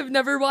have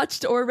never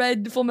watched or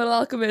read Full Metal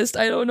Alchemist.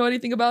 I don't know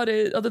anything about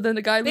it other than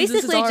the guy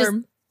loses his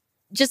arm.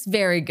 Just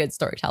very good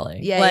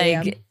storytelling.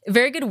 Yeah,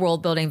 very good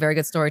world building, very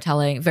good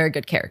storytelling, very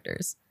good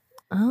characters.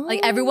 Oh.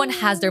 Like everyone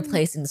has their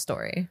place in the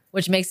story,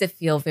 which makes it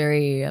feel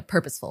very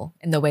purposeful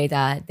in the way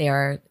that they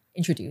are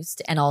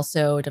introduced and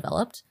also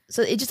developed.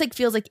 So it just like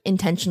feels like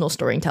intentional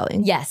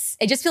storytelling. Yes,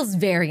 it just feels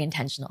very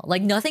intentional.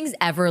 Like nothing's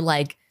ever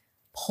like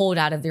pulled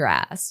out of their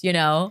ass, you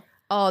know?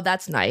 Oh,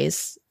 that's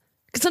nice.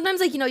 Because sometimes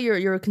like, you know,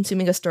 you're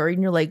consuming a story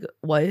and you're like,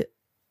 what?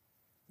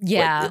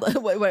 Yeah.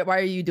 Why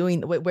are you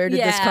doing? Where did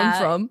this come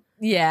from?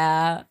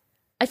 Yeah.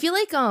 I feel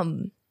like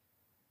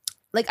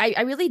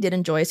I really did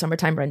enjoy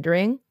summertime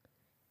rendering,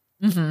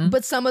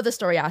 but some of the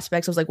story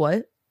aspects I was like,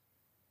 what?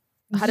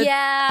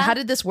 How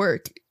did this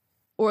work?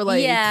 Or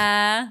like,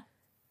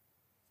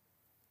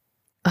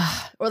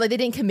 or like they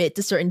didn't commit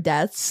to certain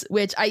deaths,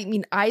 which I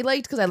mean I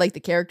liked because I liked the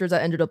characters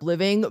that ended up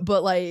living,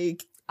 but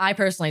like I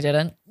personally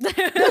didn't.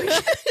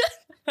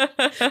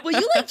 well,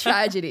 you like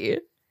tragedy.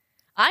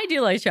 I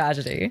do like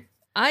tragedy.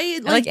 I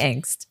like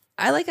angst.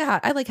 I like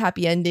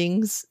happy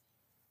endings.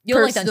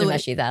 You'll like Dungeon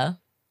Meshi though,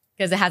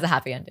 because it has a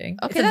happy ending.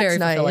 Okay, it's a very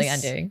nice. fulfilling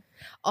ending.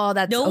 Oh,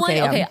 that's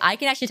okay. I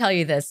can actually tell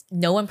you this: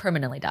 no one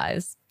permanently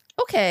dies.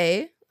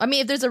 Okay, I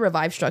mean, if there's a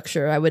revive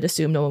structure, I would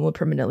assume no one would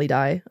permanently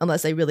die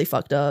unless they really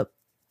fucked up.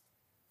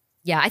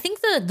 Yeah, I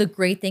think the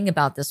great thing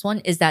about this one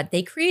is that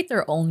they create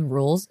their own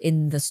rules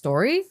in the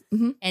story,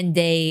 and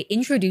they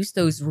introduce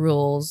those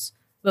rules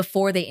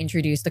before they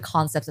introduce the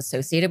concepts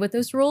associated with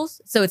those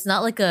rules. So it's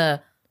not like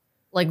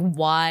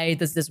why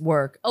does this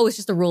work? Oh, it's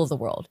just the rule of the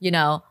world, you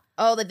know?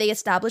 Oh, that they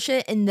establish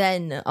it and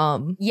then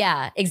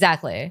yeah,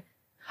 exactly.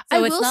 So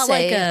I it's will not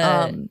say,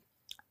 like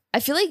I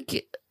feel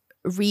like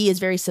Ree is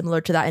very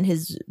similar to that in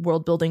his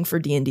world building for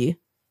D&D.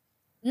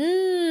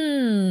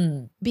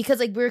 Because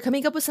like we were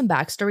coming up with some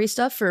backstory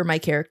stuff for my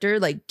character,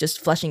 like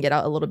just fleshing it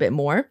out a little bit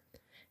more.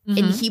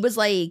 And he was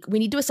like, we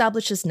need to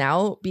establish this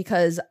now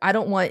because I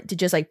don't want to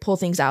just like pull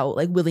things out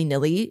like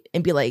willy-nilly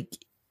and be like,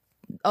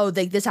 oh,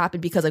 like this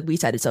happened because like we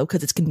said it so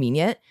because it's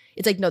convenient.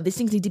 It's like, no, these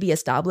things need to be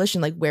established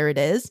and like where it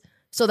is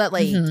so that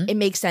like it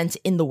makes sense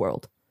in the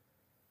world.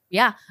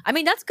 Yeah. I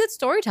mean, that's good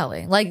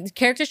storytelling. Like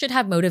characters should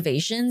have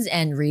motivations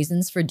and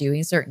reasons for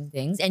doing certain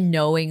things and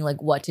knowing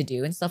like what to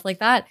do and stuff like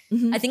that.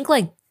 I think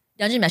like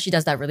Dungeon Meshi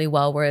does that really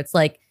well where it's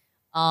like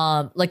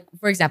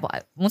for example,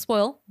 I won't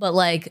spoil, but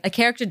like a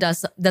character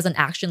does an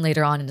action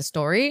later on in the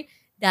story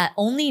that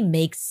only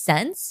makes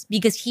sense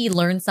because he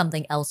learned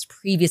something else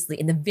previously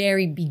in the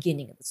very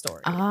beginning of the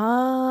story.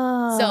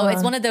 So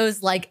it's one of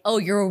those like, oh,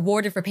 you're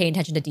rewarded for paying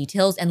attention to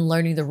details and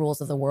learning the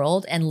rules of the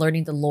world and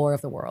learning the lore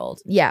of the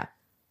world. Yeah.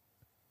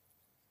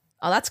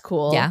 Oh, that's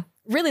cool. Yeah.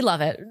 Really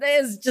love it.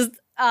 It's just,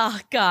 oh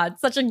God,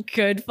 such a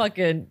good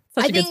fucking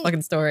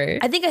story.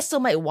 I think I still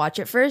might watch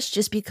it first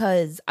just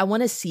because I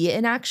want to see it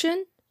in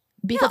action.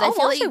 Because I'll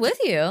watch it with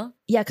you.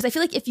 Yeah, because I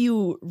feel like if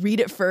you read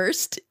it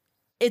first,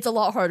 it's a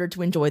lot harder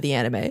to enjoy the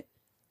anime.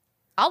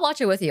 I'll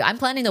watch it with you. I'm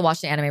planning to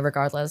watch the anime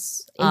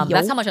regardless.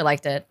 That's how much I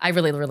liked it. I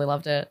really, really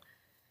loved it.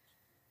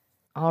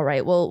 All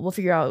right. Well, we'll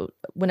figure out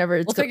whenever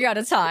it's... We'll figure out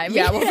a time.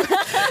 Yeah.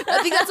 I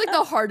think that's like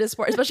the hardest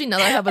part, especially now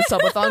that I have a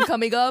subathon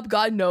coming up.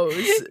 God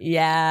knows.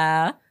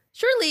 Yeah.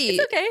 Surely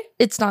it's okay.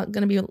 It's not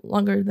going to be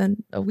longer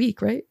than a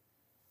week, right?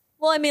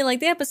 Well, I mean, like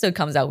the episode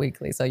comes out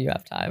weekly, so you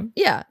have time.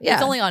 Yeah.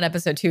 It's only on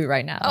episode 2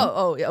 right now.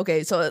 Oh,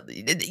 okay. So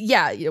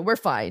yeah, we're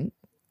fine.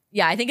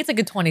 Yeah, I think it's like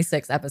a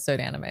 26 episode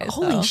anime.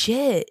 Holy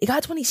shit. It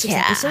got 26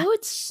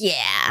 episodes?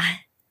 Yeah.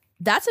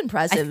 That's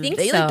impressive. I think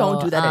they like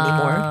don't do that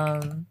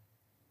anymore.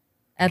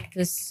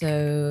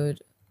 Episode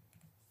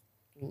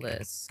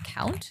list.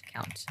 Count.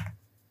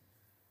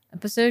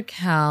 Episode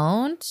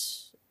count.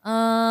 Oh,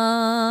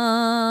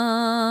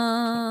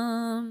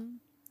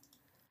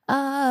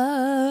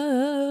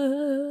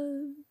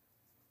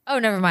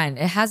 never mind.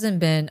 It hasn't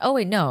been. Oh,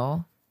 wait,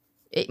 no.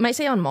 It might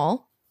say on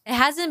Mall. It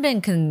hasn't been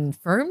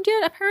confirmed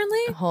yet,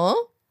 apparently. Huh?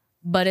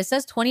 But it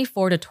says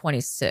 24 to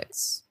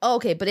 26. Oh,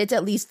 okay, but it's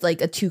at least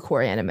like a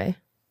 2-core anime.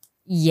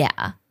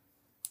 Yeah.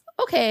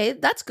 Okay,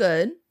 that's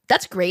good.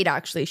 That's great,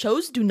 actually.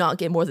 Shows do not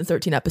get more than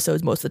 13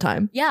 episodes most of the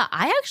time. Yeah,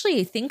 I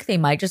actually think they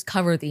might just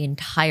cover the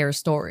entire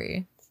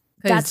story.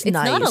 That's it's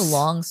nice. Not a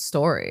long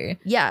story.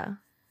 Yeah.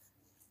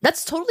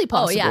 That's totally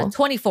possible. Oh, yeah,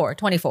 24.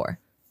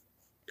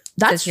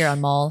 That's says here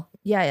on Mall.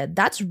 Yeah,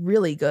 that's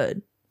really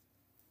good.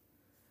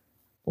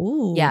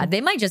 Ooh. Yeah,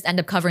 they might just end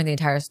up covering the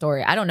entire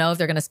story. I don't know if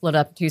they're going to split it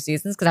up in 2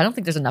 seasons because I don't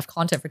think there's enough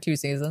content for 2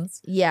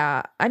 seasons.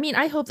 Yeah, I mean,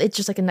 I hope it's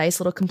just like a nice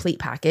little complete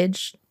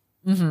package.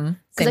 Because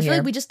I feel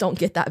like we just don't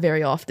get that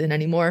very often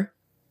anymore.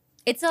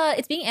 It's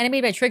being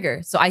animated by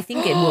Trigger, so I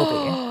think it will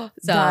be.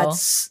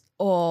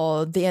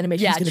 So the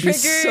animation is going to be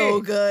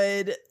so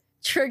good.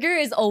 Trigger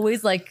is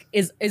always like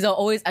is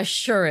always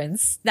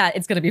assurance that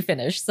it's going to be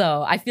finished.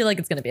 So I feel like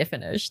it's going to be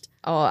finished.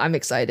 Oh, I'm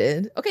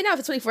excited. Okay, now if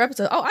it's 24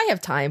 episodes, I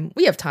have time.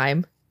 We have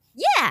time.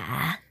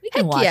 Yeah, we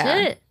can watch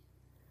it.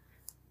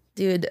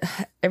 Dude,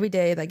 every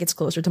day that gets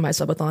closer to my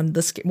subathon,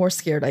 the more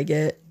scared I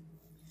get.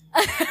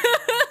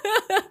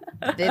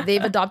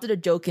 They've adopted a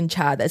joke in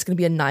chat that it's going to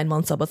be a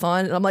 9-month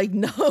subathon. And I'm like,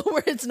 no,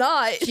 it's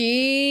not.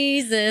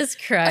 Jesus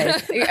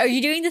Christ. Are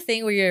you doing the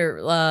thing where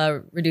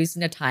you're reducing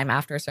the time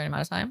after a certain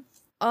amount of time?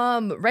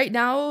 Right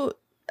now,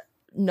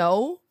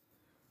 no.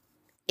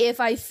 If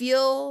I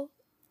feel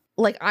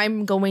like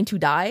I'm going to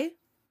die,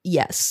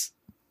 yes.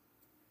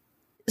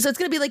 So it's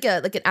gonna be like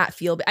an at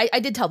feel. I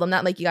did tell them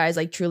that, like, you guys,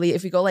 like, truly,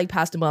 if we go like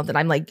past a month and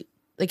I'm like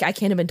I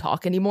can't even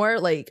talk anymore,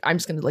 like I'm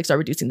just gonna like start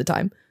reducing the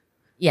time.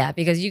 Yeah,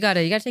 because you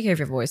gotta take care of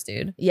your voice,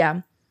 dude.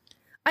 Yeah,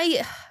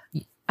 I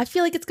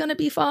feel like it's gonna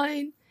be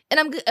fine, and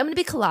I'm gonna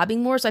be collabing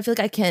more, so I feel like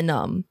I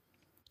can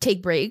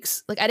take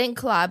breaks. Like I didn't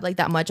collab like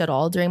that much at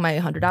all during my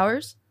 100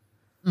 hours.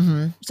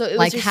 So it was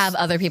Like just, have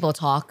other people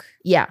talk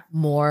yeah,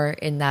 more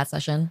in that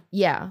session.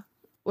 yeah,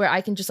 where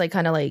I can just like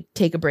kind of like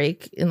take a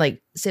break and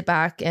like sit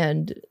back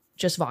and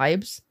just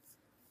vibes.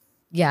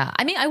 Yeah.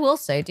 I mean, I will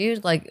say,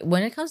 dude, like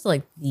when it comes to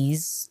like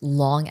these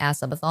long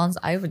ass subathons,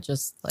 I would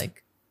just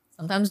like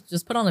sometimes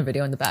just put on a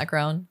video in the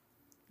background,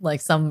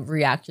 like some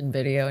reaction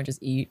video and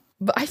just eat.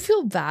 But I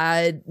feel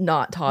bad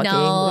not talking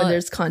when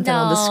there's content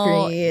on the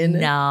screen.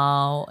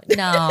 No.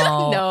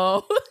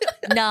 No.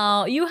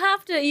 No, you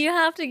have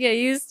to get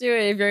used to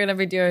it if you're gonna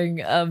be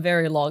doing a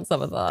very long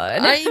subathon.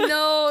 I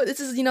know this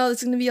is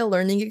going to be a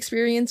learning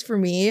experience for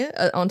me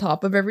on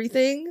top of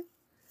everything.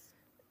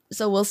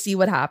 So we'll see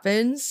what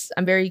happens.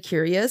 I'm very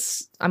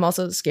curious. I'm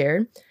also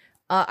scared.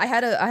 I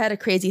had a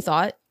crazy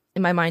thought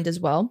in my mind as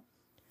well.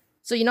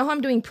 So you know how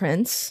I'm doing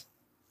Prince?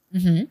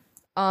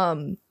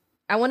 I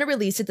want to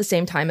release it the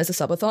same time as the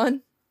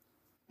subathon.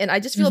 And I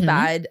just feel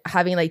bad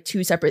having like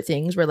two separate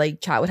things where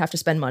like chat would have to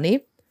spend money.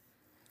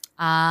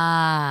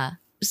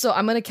 So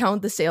I'm going to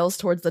count the sales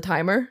towards the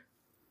timer.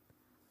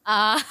 Which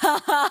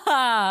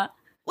I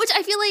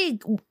feel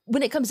like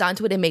when it comes down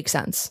to it, it makes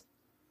sense.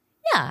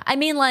 Yeah. I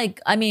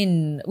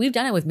mean, we've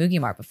done it with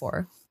Mugimart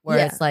before.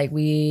 Where it's like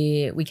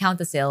we count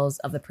the sales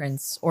of the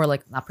prints, or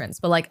like not prints,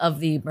 but like of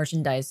the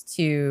merchandise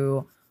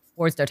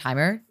towards their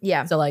timer.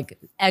 Yeah. So like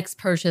X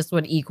purchase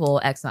would equal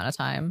X amount of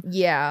time.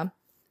 Yeah.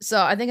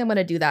 So I think I'm going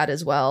to do that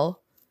as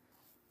well.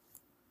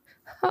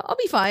 I'll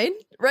be fine,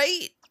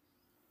 right?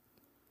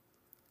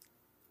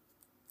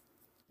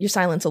 Your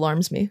silence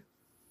alarms me.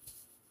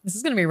 This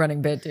is going to be a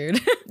running bit,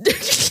 dude.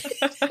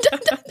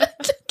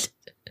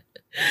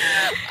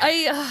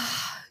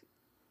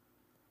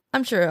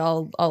 I'm sure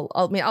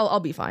I'll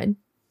be fine.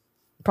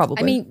 Probably.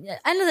 I mean,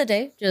 end of the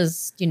day,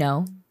 just,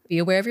 be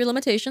aware of your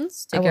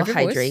limitations. Take I care will of your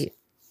hydrate. voice.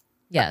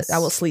 Yes. I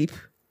will sleep.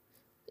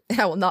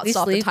 I will not Please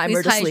stop sleep, the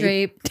timer please to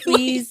hydrate, sleep.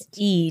 Please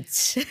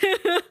eat.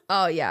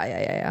 Oh,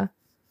 yeah.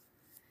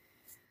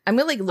 I'm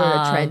gonna like learn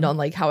a trend on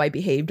like how I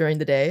behave during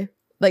the day.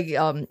 Like with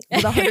the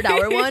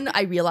 100-hour one,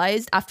 I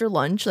realized after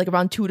lunch, like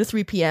around 2 to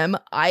 3 p.m.,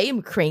 I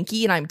am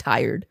cranky and I'm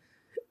tired.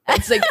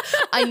 It's like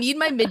I need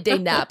my midday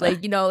nap. Like,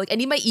 like I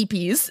need my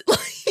EPs.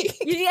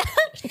 Yeah,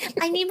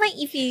 I need my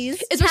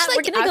EPs. Especially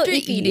like after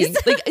eating.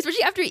 Like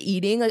especially after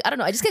eating. Like I don't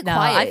know. I just get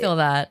quiet. I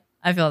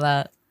feel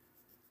that.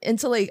 And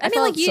so like I mean,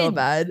 felt like, so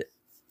bad.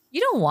 You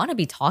don't want to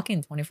be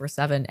talking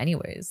 24/7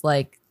 anyways.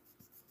 Like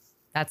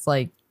that's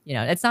like,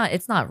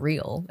 it's not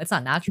real. It's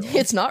not natural.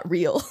 It's not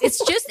real.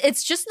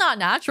 It's just not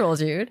natural,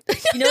 dude.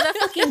 You know that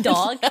fucking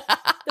dog?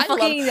 The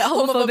fucking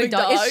homophobic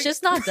dog. It's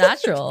just not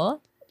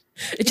natural.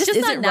 It's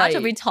just not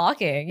natural to be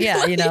talking. Yeah,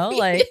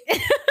 like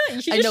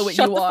you should I know what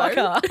you are.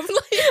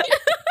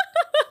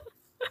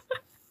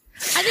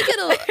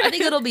 I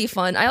think it'll be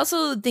fun. I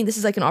also think this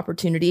is like an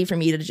opportunity for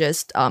me to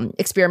just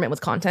experiment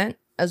with content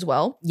as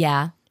well.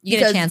 Yeah. You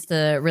get a chance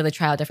to really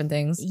try out different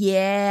things.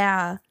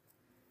 Yeah.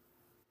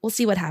 We'll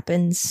see what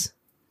happens.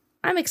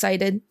 I'm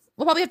excited.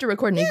 We'll probably have to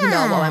record an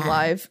email while I'm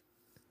live.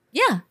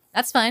 Yeah,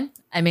 that's fine.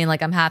 I mean,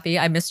 like I'm happy.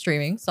 I miss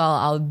streaming, so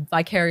I'll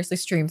vicariously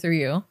stream through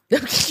you.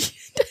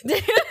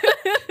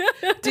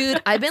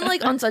 Dude, I've been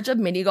like on such a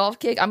mini golf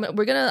kick.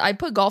 I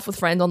put golf with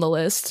friends on the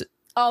list.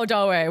 Oh,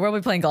 don't worry. We'll be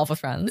playing golf with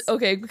friends.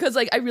 Okay, because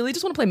like I really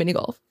just want to play mini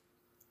golf.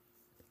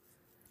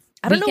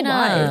 I don't know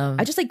why.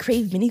 I just like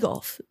crave mini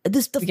golf. The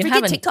freaking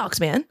TikToks,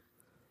 man.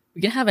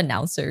 We can have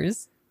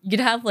announcers. You can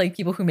have like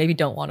people who maybe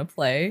don't want to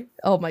play.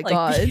 Oh my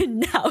god.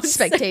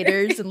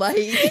 Spectators and like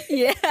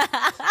yeah.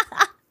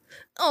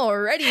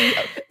 Already.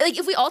 Like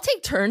if we all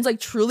take turns, like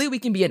truly we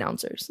can be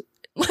announcers.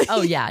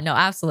 Oh yeah, no,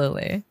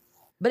 absolutely.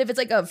 But if it's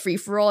like a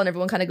free-for-all and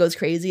everyone kind of goes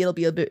crazy, it'll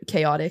be a bit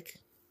chaotic.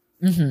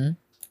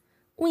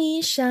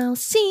 We shall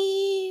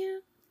see.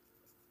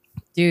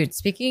 Dude,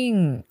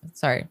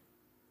 sorry.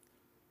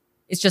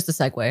 It's just a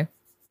segue.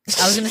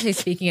 I was going to say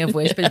speaking of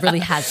which, but it really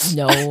has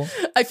no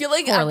I feel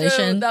like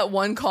correlation. After that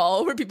one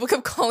call where people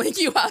kept calling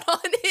you out on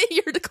it,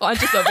 you're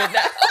conscious of it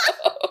now.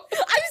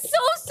 I'm so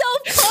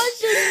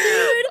self-conscious,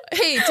 dude.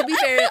 Hey, to be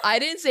fair, I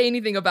didn't say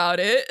anything about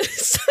it.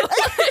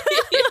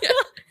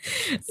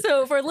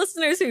 So for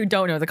listeners who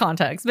don't know the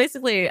context,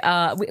 basically,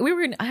 I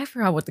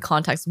forgot what the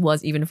context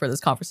was even for this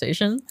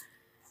conversation.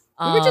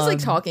 We were just like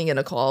talking in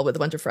a call with a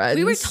bunch of friends.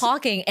 We were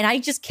talking and I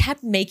just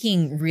kept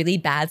making really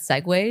bad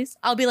segues.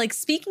 I'll be like,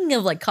 speaking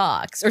of like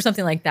cocks or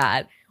something like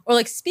that. Or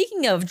like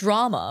speaking of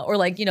drama or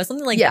like,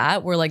 something like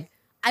that where like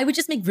I would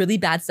just make really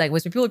bad segues where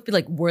people would be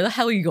like, where the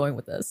hell are you going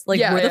with this?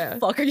 Like, where the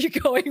fuck are you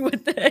going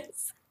with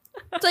this?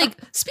 It's like,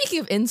 speaking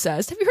of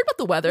incest, have you heard about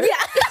the weather? Yeah.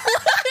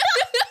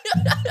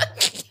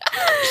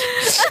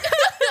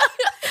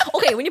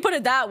 Okay, when you put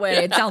it that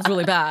way, it sounds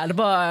really bad.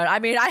 But I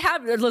mean,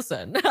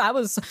 listen, I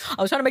was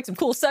trying to make some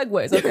cool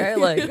segues, okay?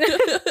 Like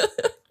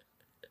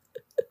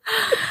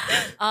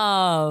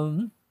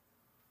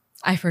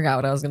I forgot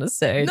what I was gonna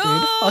say, dude.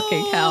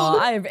 Fucking hell.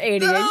 I have ADHD.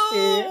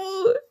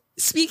 No!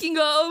 Speaking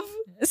of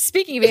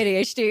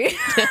ADHD.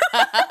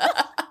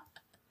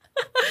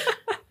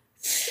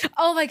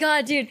 Oh my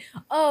god, dude.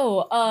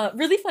 Oh,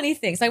 really funny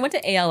thing. So I went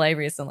to ALA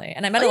recently,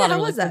 and I met a lot of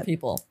really cool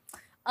people.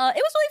 It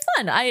was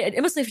really fun.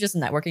 It was just a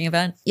networking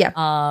event. Yeah.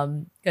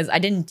 Because I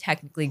didn't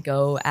technically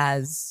go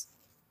as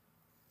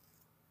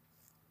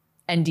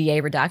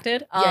NDA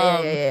redacted.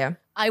 Yeah.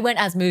 I went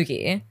as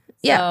Mugi.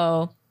 Yeah.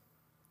 So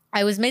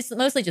I was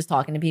mostly just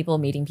talking to people,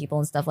 meeting people,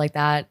 and stuff like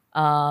that.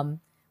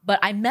 But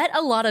I met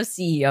a lot of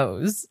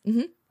CEOs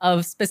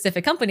of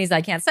specific companies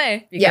I can't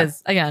say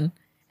because again,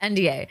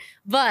 NDA.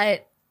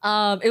 But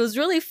it was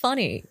really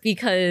funny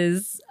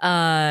because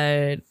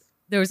there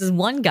was this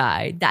one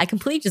guy that I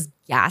completely just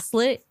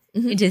gaslit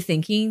into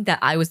thinking that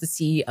I was the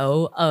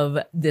CEO of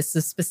this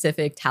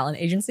specific talent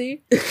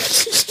agency.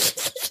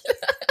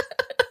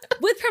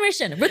 With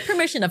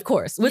permission, of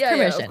course. With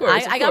permission. Of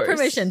course, I got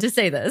permission to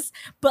say this,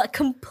 but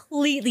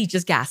completely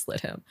just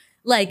gaslit him.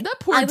 Like, that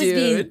poor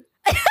dude.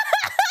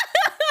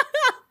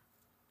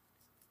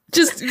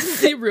 Just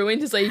he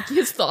ruined his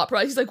thought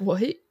process. He's like,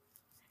 what?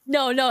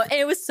 No. And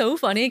it was so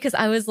funny because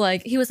I was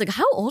like, he was like,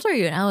 how old are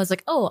you? And I was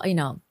like,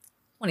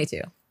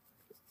 22.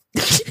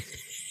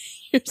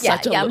 You're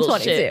such a little I'm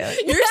 22.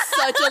 shit. You're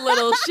such a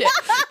little shit.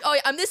 Oh,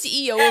 I'm the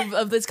CEO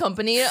of this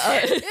company.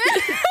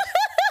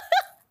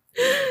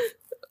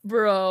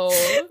 Bro.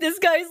 This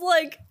guy's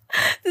like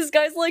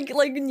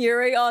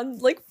nearing on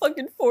like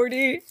fucking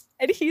 40.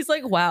 And he's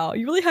like, wow,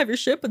 you really have your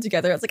shit put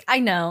together. I was like, I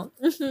know.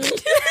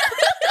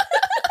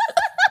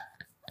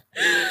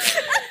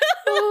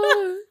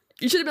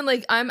 You should have been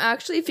like, I'm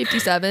actually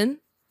 57.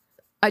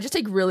 I just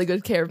take really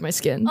good care of my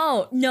skin.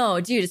 Oh,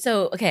 no, dude.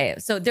 So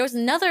there was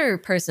another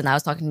person I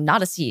was talking to,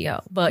 not a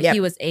CEO, but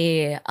he was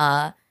a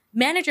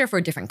manager for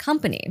a different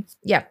company.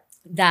 Yeah.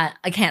 That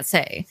I can't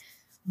say.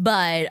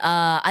 But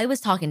I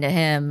was talking to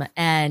him,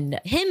 and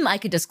I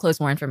could disclose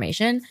more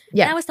information.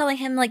 Yeah. And I was telling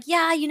him, like,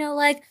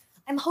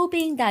 I'm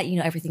hoping that,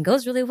 everything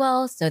goes really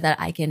well so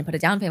that I can put a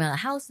down payment on a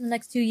house in the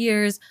next 2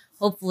 years.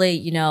 Hopefully,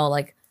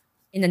 like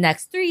in the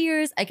next 3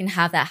 years, I can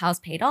have that house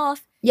paid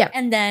off. Yeah.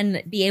 And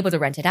then be able to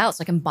rent it out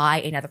so I can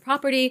buy another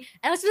property.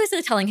 And I was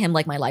basically telling him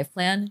like my life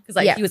plan. Because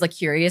he was like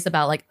curious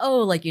about like,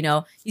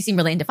 you seem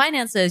really into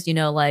finances,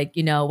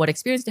 what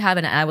experience do you have?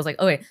 And I was like,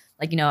 I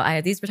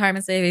have these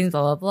retirement savings,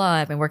 blah, blah, blah.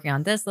 I've been working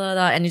on this, blah, blah,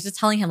 blah. And he's just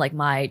telling him like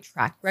my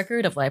track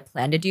record of what I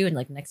plan to do in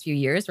like the next few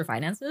years for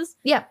finances.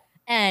 Yeah.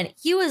 And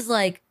he was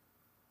like,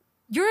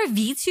 you're a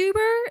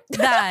VTuber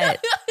that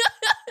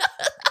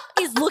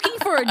is looking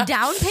for a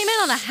down payment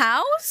on a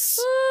house?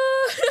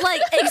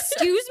 Like,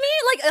 excuse me?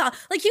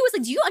 Like he was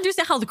like, do you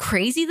understand how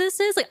crazy this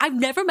is? Like, I've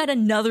never met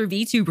another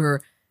VTuber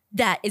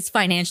that is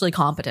financially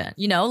competent,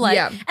 And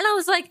I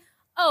was like,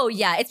 oh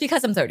yeah, it's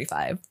because I'm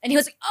 35. And he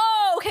was like,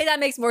 oh, okay, that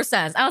makes more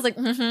sense. I was like,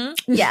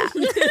 yeah.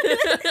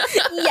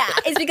 Yeah,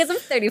 it's because I'm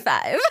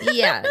 35.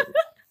 Yeah.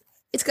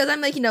 It's because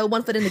I'm like,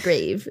 1 foot in the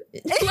grave.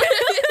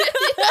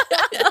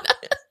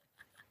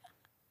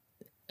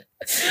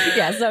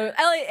 Yeah, so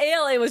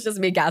ALA was just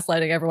me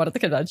gaslighting everyone at the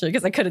convention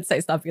because I couldn't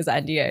say stuff because of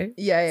NDA.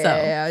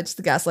 Yeah. It's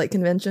the gaslight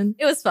convention.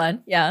 It was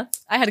fun. Yeah,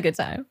 I had a good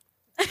time.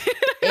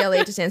 ALA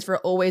just stands for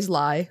always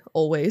lie,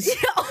 always. Yeah,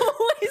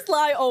 always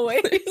lie,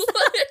 always.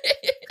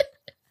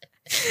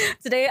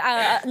 Today,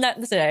 not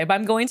today, but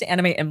I'm going to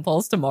Anime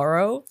Impulse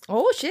tomorrow.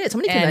 Oh shit, so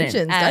many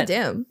conventions.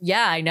 Goddamn.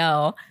 Yeah, I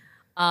know.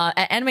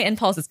 At Anime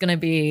Impulse, it's going to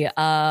be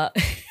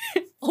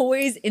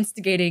always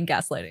instigating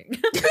gaslighting.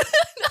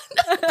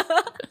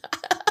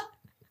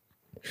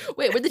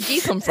 Wait, where'd the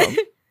G come from?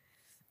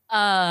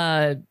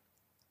 I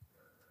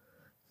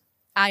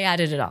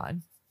added it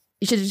on.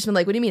 You should have just been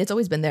like, what do you mean? It's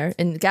always been there.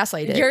 And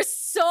gaslight it. You're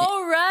so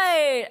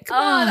right. Come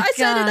on, I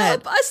set it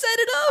up.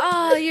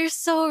 Oh, you're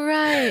so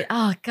right.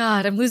 Oh,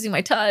 God, I'm losing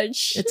my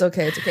touch. It's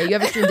okay. You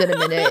haven't streamed in a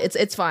minute.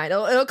 It's fine.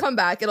 It'll come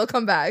back. But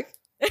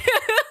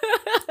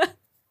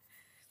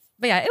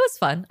yeah, it was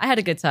fun. I had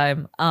a good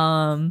time.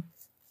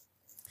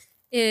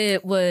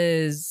 It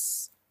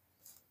was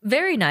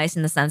very nice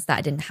in the sense that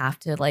I didn't have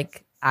to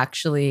like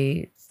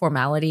actually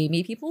formality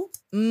meet people.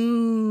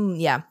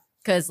 Yeah.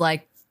 Because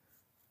like,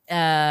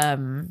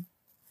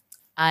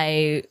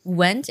 I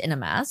went in a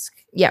mask.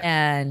 Yeah.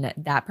 And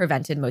that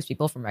prevented most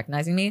people from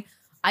recognizing me.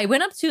 I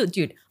went up to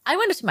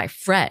my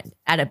friend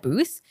at a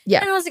booth. Yeah.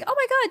 And I was like, oh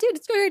my God, dude,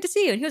 it's so great to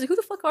see you. And he was like, who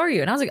the fuck are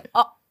you? And I was like,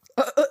 oh.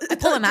 I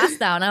pulled my mask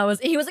down. And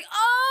he was like,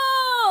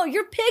 oh,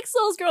 you're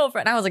Pixel's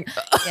girlfriend. And I was like,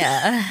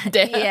 yeah.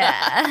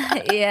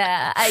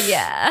 Yeah.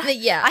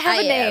 I have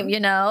a name,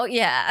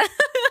 Yeah.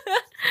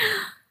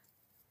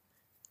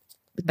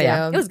 But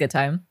yeah, it was a good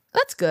time.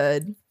 That's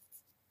good.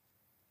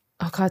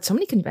 Oh God, so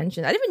many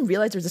conventions. I didn't even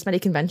realize there was this many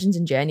conventions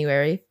in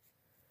January.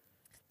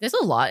 There's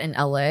a lot in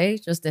LA,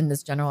 just in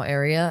this general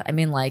area. I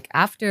mean, like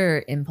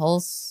after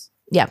Impulse,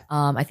 yeah.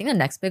 I think the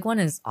next big one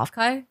is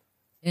Offkai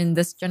in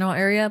this general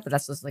area, but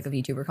that's just like a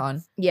VTuber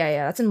con.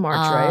 Yeah, that's in March,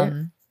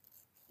 right?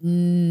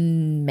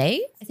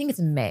 May? I think it's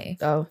in May.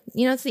 Oh,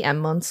 it's the M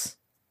months.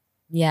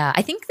 Yeah,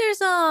 I think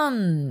there's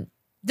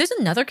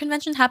another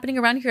convention happening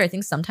around here. I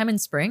think sometime in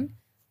spring.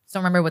 Just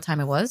don't remember what time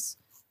it was.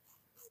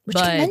 Which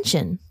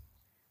convention?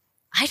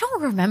 I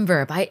don't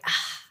remember, but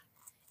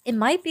It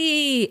might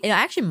be. It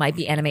actually might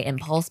be Anime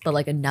Impulse, but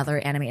like another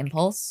Anime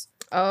Impulse.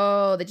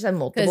 Oh, they just have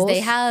multiples.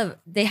 Because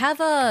they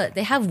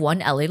have one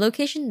LA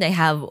location. They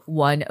have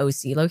one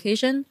OC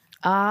location.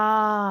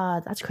 Ah,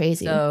 that's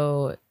crazy.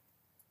 So,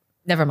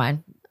 never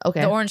mind.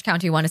 Okay. The Orange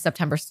County one is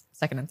September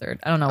 2nd and 3rd.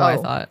 I don't know why I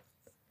thought.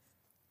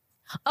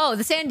 Oh,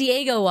 the San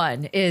Diego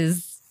one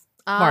is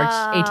March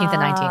 18th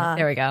and 19th.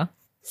 There we go.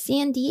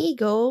 San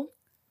Diego.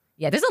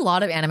 Yeah, there's a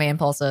lot of Anime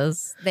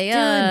Impulses.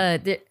 Can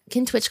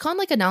TwitchCon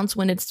like announce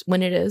when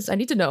it is? I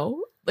need to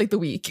know. Like the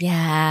week.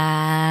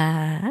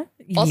 Yeah.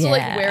 Also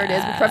like where it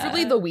is, but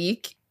preferably the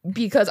week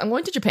because I'm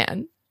going to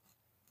Japan.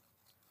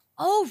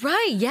 Oh,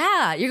 right.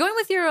 Yeah. You're going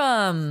with your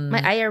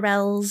my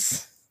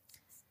IRLs.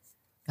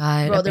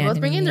 God, bro, they're both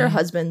bringing their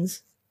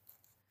husbands.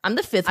 I'm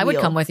the fifth. I would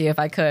come with you if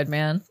I could,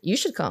 man. You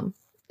should come.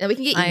 And we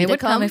can get Evie to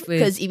come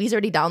because Evie's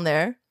already down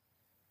there.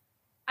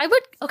 I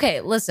would. Okay,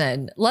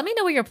 listen. Let me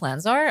know what your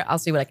plans are. I'll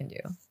see what I can do.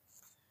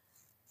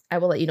 I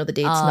will let you know the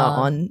dates not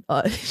on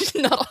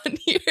not on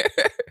here.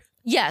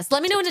 Yes,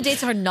 let me know when the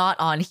dates are not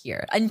on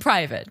here. In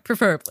private,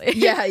 preferably.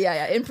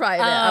 Yeah. In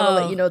private. I will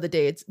let you know the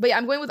dates. But yeah,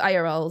 I'm going with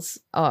IRLs.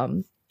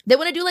 They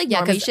want to do like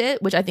normie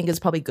shit, which I think is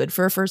probably good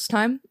for a first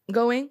time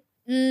going.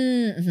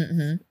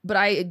 Mm-hmm. But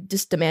I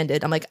just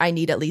demanded, I'm like, I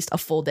need at least a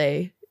full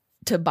day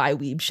to buy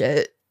weeb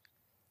shit.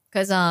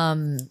 Because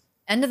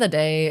end of the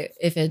day,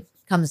 if it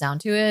comes down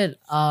to it,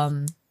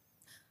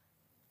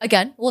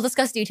 again, we'll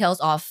discuss details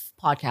off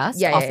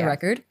podcast, off the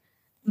record.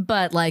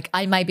 But like,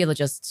 I might be able to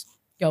just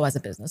go as a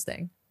business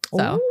thing.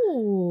 So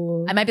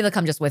ooh. I might be able to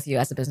come just with you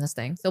as a business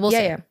thing. So we'll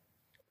see. Yeah.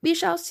 We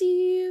shall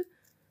see.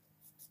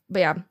 But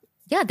yeah.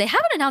 Yeah, they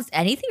haven't announced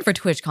anything for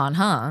TwitchCon,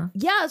 huh?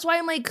 Yeah, that's why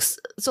I'm like,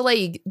 so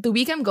like the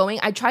week I'm going,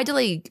 I tried to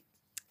like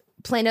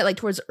plan it like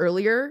towards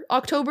earlier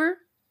October,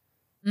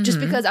 just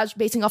because I was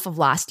basing off of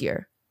last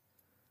year.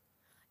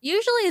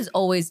 Usually it's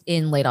always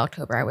in late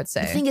October, I would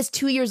say. The thing is,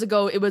 2 years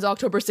ago, it was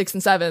October 6th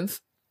and 7th.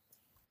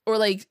 Or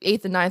like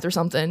 8th and 9th or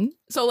something.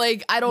 So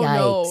like, I don't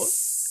know.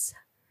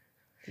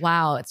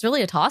 Wow, it's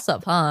really a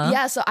toss-up, huh?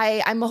 Yeah, so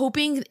I'm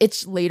hoping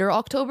it's later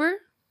October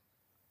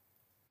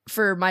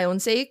for my own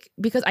sake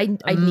because I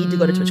need to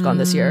go to TwitchCon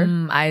this year.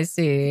 I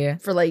see.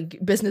 For like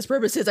business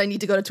purposes, I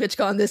need to go to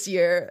TwitchCon this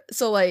year.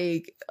 So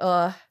like,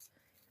 I'm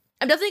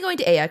definitely going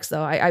to AX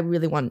though. I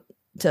really want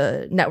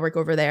to network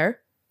over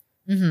there.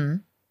 Mm-hmm.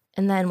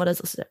 And then what is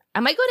this?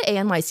 I might go to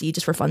ANYC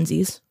just for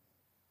funsies.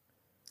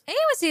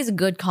 ANYC is a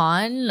good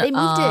con. They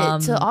moved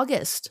it to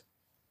August.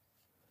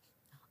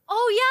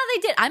 Oh yeah,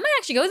 they did. I might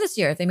actually go this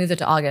year if they moved it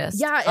to August.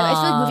 Yeah, I feel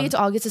like moving it to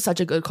August is such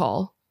a good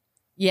call.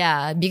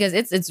 Yeah, because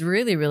it's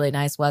really, really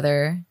nice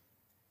weather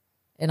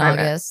in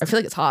August. I feel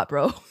like it's hot,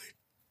 bro.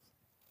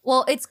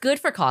 Well, it's good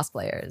for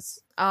cosplayers.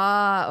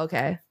 Ah,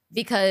 okay.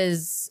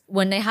 Because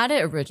when they had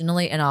it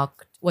originally in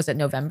was it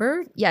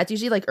November? Yeah, it's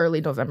usually like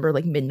early November,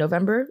 like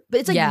mid-November.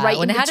 But it's like right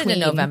when in they had between.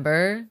 it in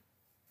November.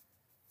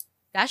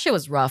 That shit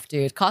was rough,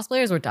 dude.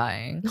 Cosplayers were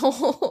dying. I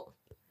feel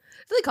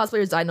like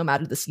cosplayers die no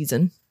matter the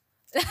season.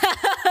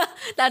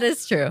 That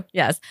is true.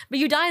 Yes. But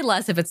you die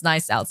less if it's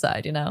nice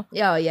outside, you know?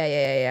 Yeah.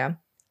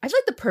 I feel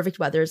like the perfect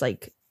weather is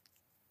like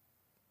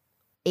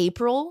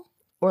April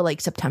or like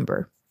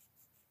September.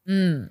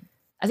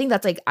 I think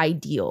that's like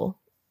ideal.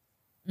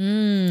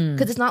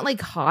 Because it's not like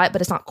hot,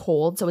 but it's not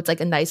cold. So it's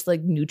like a nice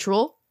like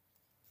neutral.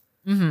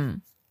 Mm-hmm.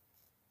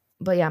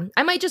 But yeah,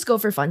 I might just go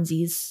for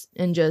funsies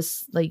and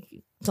just like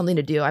something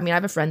to do. I mean, I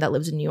have a friend that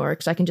lives in New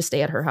York, so I can just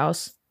stay at her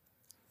house.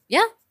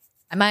 Yeah.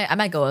 I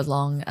might go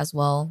along as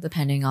well,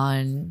 depending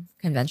on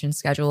convention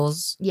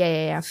schedules.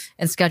 Yeah.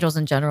 And schedules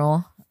in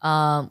general.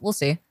 We'll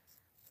see.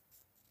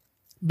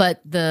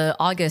 But the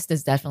August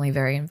is definitely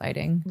very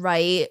inviting.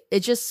 Right.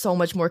 It's just so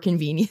much more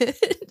convenient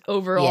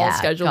overall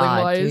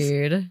scheduling wise.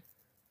 Dude.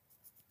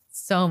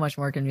 So much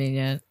more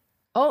convenient.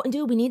 Oh, and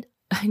dude,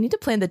 I need to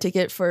plan the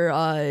ticket for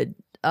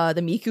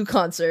the Miku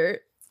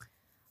concert.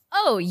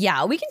 Oh,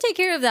 yeah. We can take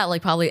care of that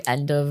like probably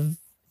end of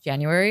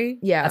January.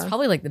 Yeah. That's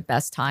probably like the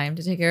best time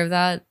to take care of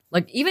that.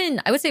 Like even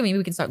I would say maybe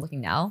we can start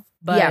looking now.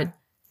 But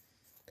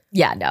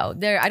yeah, no.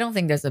 I don't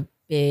think there's a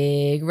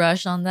big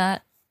rush on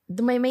that.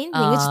 My main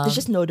thing is there's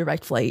just no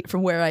direct flight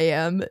from where I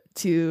am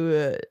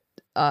to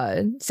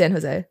San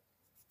Jose.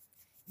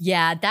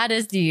 Yeah, that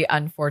is the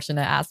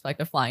unfortunate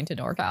aspect of flying to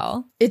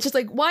NorCal. It's just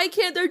like, why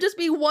can't there just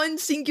be one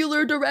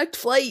singular direct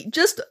flight?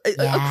 Just a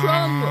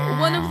crumb,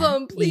 one of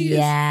them, please.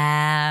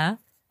 Yeah.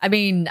 I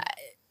mean,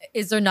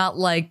 is there not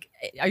like,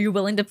 are you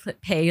willing to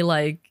pay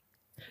like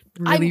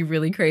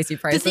really crazy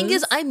prices? The thing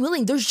is, I'm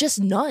willing. There's just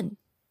none.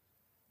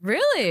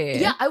 Really?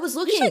 Yeah, I was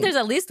looking. Usually there's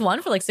at least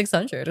one for like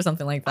 600 or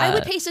something like that. I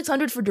would pay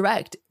 600 for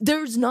direct.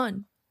 There's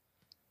none.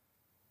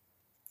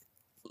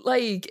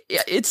 Like,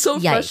 it's so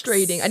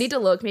frustrating. I need to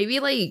look.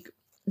 Maybe like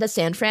the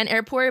San Fran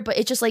airport, but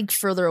it's just like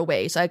further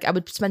away. So I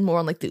would spend more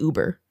on like the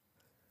Uber.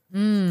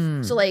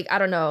 So like, I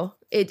don't know.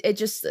 It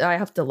just, I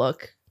have to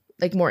look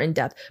like more in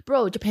depth.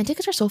 Bro, Japan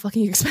tickets are so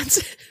fucking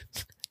expensive.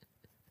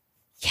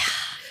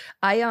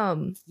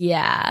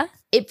 Yeah.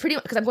 It pretty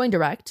much, because I'm going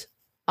direct.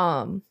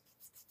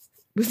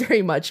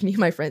 very much, me and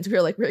my friends, we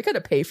were like, we're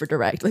gonna pay for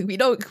direct. Like we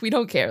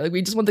don't care. Like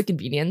we just want the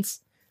convenience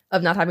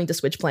of not having to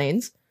switch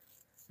planes.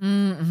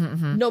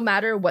 No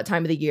matter what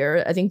time of the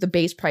year. I think the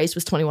base price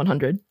was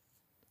 $2,100.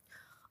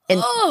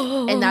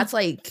 And that's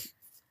like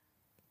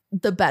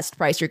the best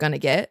price you're gonna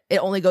get. It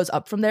only goes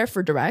up from there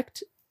for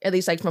direct, at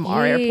least like from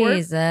our airport.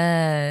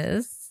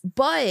 Jesus.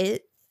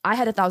 But I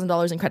had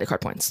 $1,000 in credit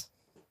card points.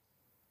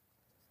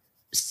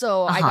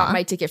 So I got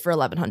my ticket for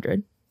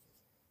 $1,100.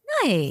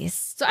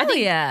 Nice. So I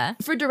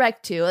think for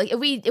direct too, like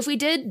if we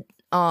did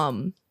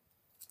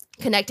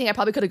connecting, I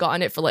probably could have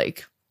gotten it for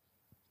like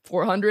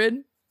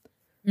 $400.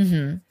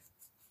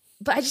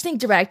 But I just think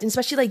direct, and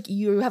especially like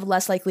you have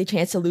less likely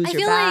chance to lose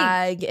your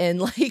bag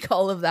and like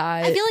all of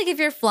that. I feel like if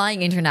you're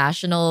flying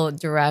international,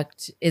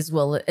 direct it's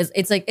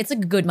a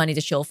good money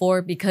to chill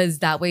for, because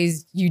that way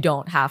you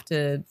don't have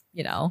to,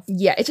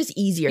 Yeah, it's just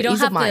easier. You don't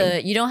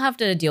have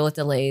to deal with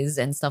delays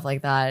and stuff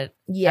like that.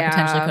 Yeah, that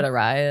potentially could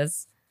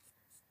arise.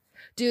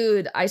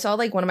 Dude, I saw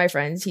like one of my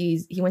friends.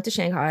 He went to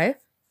Shanghai.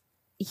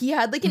 He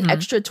had like an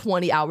extra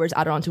 20 hours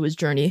added onto his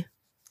journey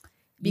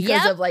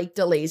because of like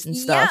delays and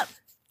stuff.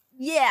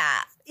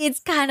 Yeah, it's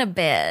kind of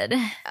bad.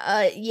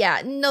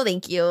 Yeah, no,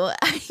 thank you.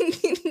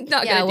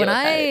 Not gonna when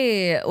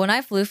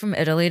I flew from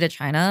Italy to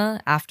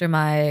China after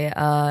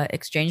my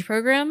exchange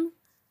program,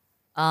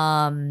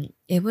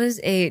 it was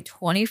a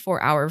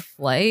 24-hour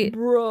flight,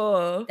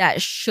 bro.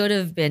 That should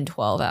have been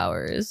 12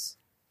 hours.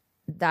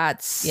 I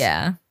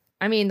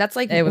mean, that's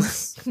like it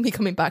was me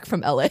coming back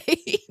from LA.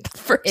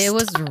 It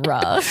was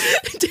rough.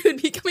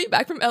 Dude, me coming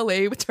back from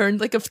LA turned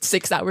like a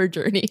 6-hour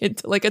journey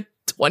into like a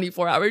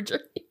 24-hour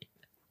journey.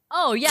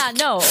 Oh, yeah,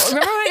 no.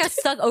 Remember when I got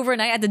stuck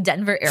overnight at the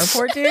Denver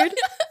airport, dude? And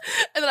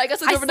then I got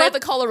stuck overnight at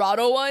the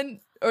Colorado one.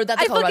 Or that's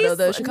the Colorado,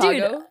 the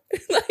Chicago.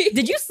 Dude,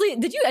 did you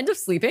sleep? Did you end up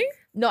sleeping?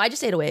 No, I just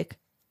stayed awake.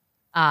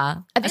 I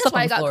think that's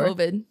why I got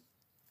COVID.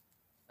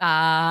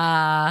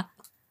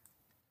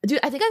 Dude,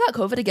 I think I got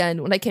COVID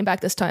again when I came back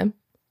this time.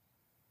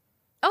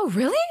 Oh,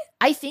 really?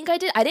 I think I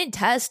did. I didn't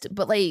test,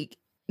 but like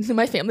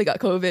my family got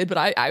COVID, but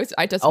I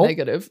tested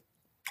negative.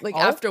 Like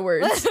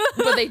afterwards.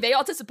 But they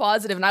all tested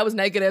positive and I was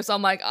negative. So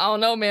I'm like, I don't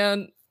know,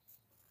 man.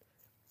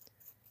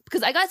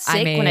 Because I got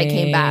sick when I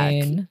came back.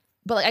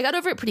 But like I got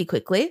over it pretty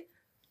quickly.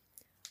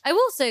 I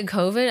will say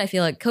COVID, I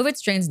feel like COVID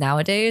strains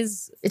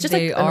nowadays, it's just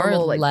they like are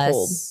normal, like, less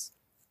cold.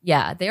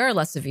 Yeah, they are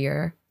less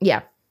severe.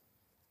 Yeah.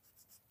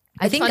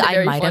 I think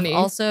I might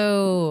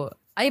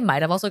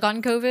have also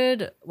gotten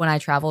COVID when I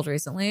traveled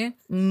recently.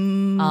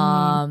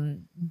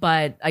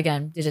 But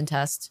again, didn't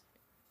test.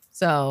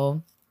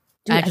 So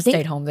dude, I just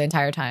stayed home the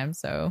entire time.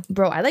 So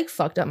bro, I like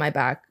fucked up my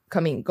back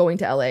going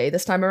to LA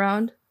this time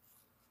around.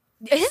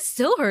 Is it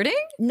still hurting?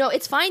 No,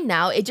 it's fine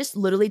now. It just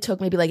literally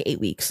took maybe like 8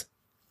 weeks.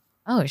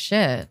 Oh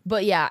shit.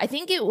 But yeah, I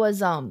think it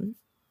was when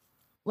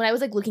I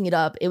was like looking it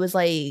up, it was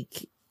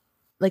like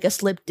a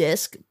slip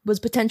disc was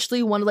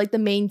potentially one of like the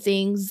main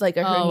things, like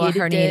a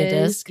herniated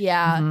disc.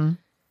 Yeah.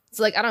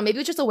 So like I don't know, maybe it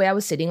was just the way I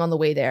was sitting on the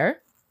way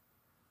there.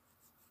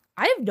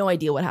 I have no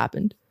idea what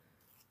happened.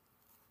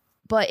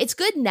 But it's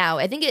good now.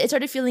 I think it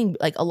started feeling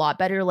like a lot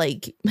better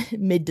like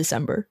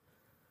mid-December.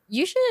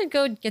 You should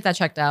go get that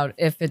checked out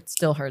if it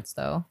still hurts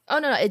though. Oh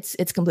no, it's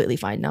completely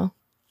fine now.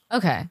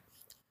 Okay.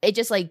 It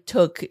just like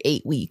took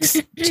 8 weeks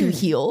to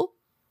heal.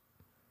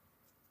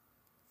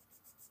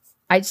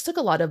 I just took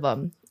a lot of I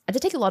had to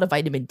take a lot of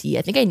vitamin D.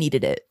 I think I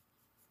needed it.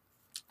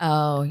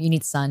 Oh, you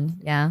need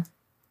sun. Yeah.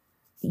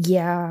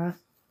 Yeah.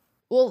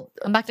 Well,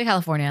 I'm back to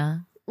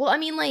California. Well, I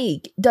mean,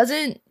 like,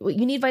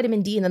 you need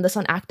vitamin D and then the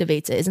sun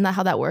activates it. Isn't that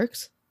how that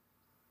works?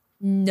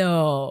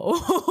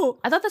 No.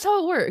 I thought that's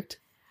how it worked.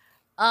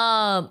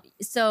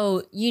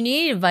 So you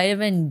need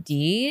vitamin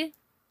D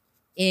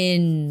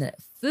in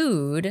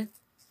food.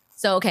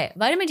 So, okay,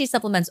 vitamin D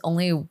supplements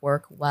only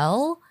work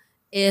well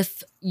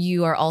if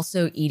you are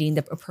also eating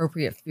the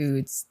appropriate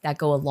foods that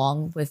go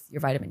along with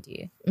your vitamin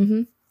D.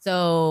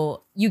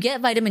 So you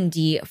get vitamin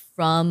D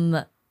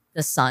from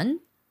the sun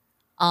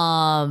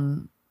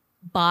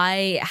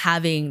by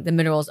having the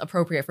minerals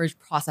appropriate for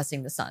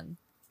processing the sun.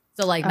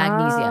 So like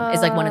magnesium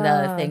is like one of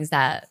the things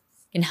that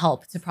can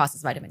help to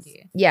process vitamin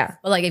D. Yeah.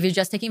 But like if you're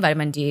just taking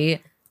vitamin D,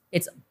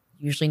 it's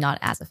usually not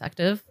as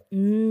effective. I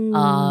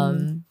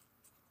mean,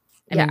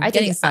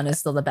 getting sun is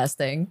still the best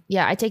thing.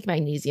 Yeah, I take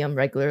magnesium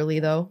regularly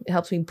though. It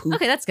helps me poop.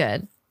 Okay, that's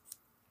good.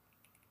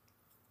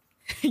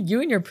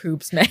 You and your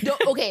poops, man. No,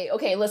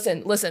 okay,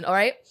 listen, all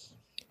right?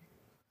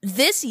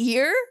 This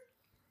year,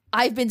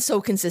 I've been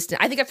so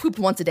consistent. I think I've pooped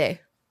once a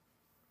day.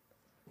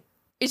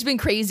 It's been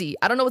crazy.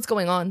 I don't know what's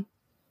going on.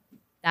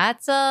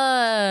 That's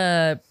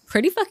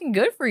pretty fucking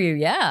good for you,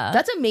 yeah.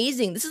 That's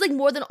amazing. This is like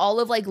more than all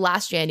of like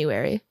last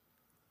January.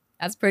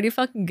 That's pretty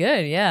fucking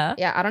good, yeah.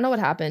 Yeah, I don't know what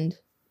happened.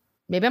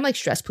 Maybe I'm like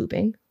stress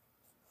pooping.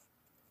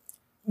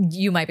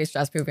 You might be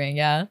stress pooping,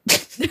 yeah.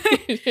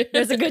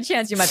 There's a good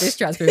chance you might be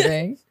stress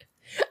pooping.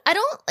 I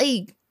don't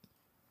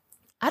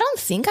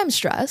think I'm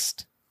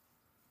stressed.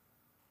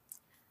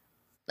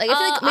 Like I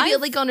feel like maybe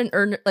like on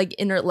an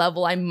inner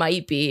level I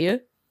might be.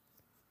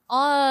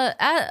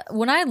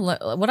 What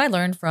I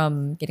learned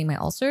from getting my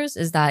ulcers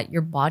is that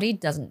your body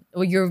doesn't,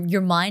 or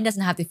your mind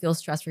doesn't have to feel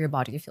stressed for your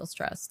body to feel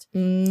stressed.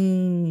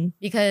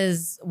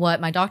 Because what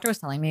my doctor was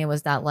telling me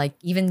was that, like,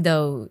 even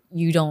though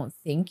you don't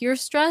think you're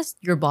stressed,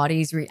 your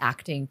body's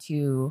reacting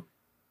to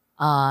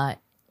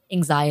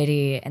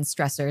anxiety and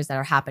stressors that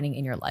are happening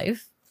in your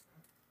life.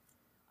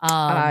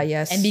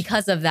 Yes. And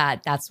because of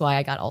that, that's why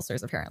I got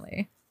ulcers,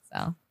 apparently.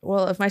 So,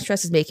 well, if my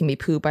stress is making me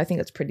poop, I think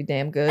that's pretty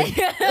damn good.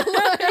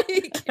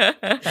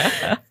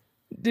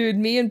 Dude,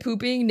 me and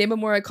pooping, name a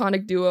more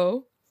iconic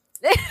duo.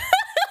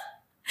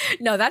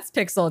 No, that's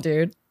Pixel,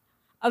 dude.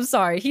 I'm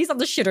sorry. He's on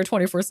the shitter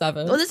 24/7.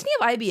 Well, doesn't he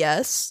have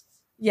IBS?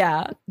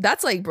 Yeah.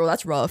 That's like, bro,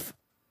 that's rough.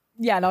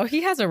 Yeah, no,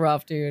 he has a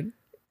rough, dude.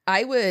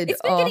 I would.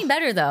 It's been getting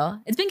better though.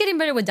 It's been getting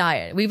better with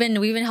diet. We've been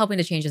helping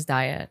to change his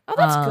diet. Oh,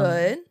 that's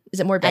good.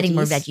 Is it more veggies? Adding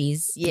more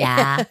veggies.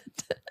 Yeah.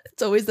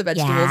 It's always the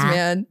vegetables,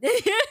 man.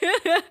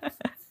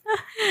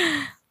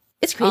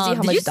 It's crazy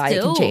how much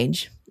diet can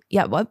change.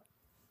 Yeah, what?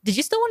 Did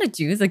you still want to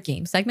do the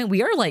game segment?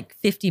 We are like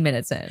 50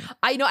 minutes in.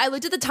 I know. I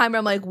looked at the timer.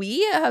 I'm like,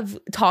 we have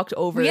talked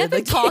over. We have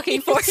been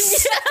talking for.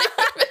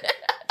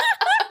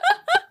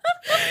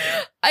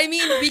 I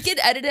mean, we could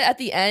edit it at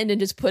the end and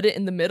just put it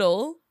in the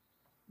middle.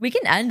 We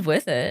can end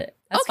with it.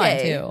 That's okay.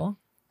 fine too.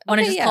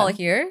 Want to just call it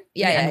here?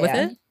 Yeah, end with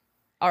it.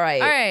 All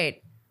right. All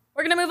right.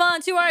 We're gonna move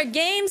on to our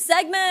game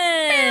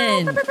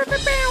segment.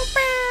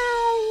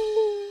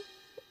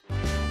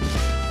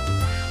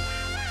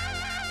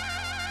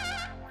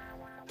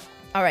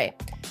 All right.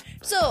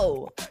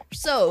 So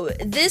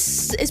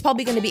this is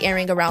probably going to be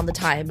airing around the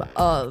time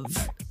of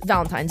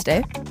Valentine's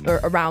Day, or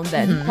around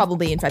then,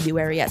 probably in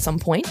February at some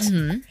point.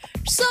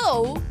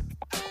 So,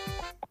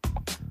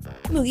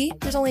 Moogie,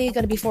 there's only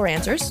going to be 4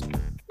 answers.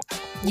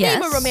 Yes.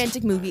 Name a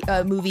romantic movie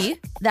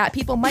that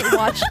people might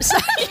watch.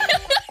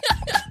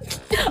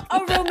 A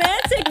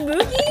romantic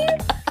movie?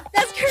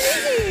 That's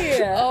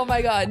crazy. Oh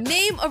my god.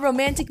 Name a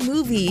romantic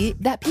movie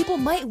that people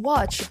might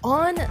watch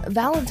on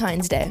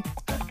Valentine's Day.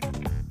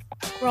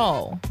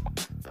 Bro.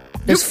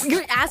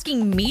 You're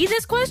asking me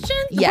this question?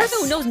 The Yes.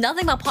 person who knows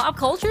nothing about pop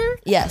culture?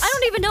 Yes. I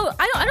don't even know.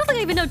 I don't think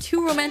I even know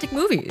 2 romantic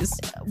movies.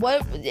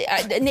 What?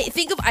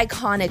 Think of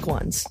iconic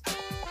ones.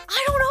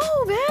 I don't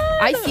know, man.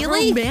 I feel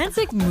like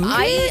romantic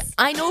movies.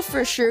 I know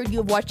for sure you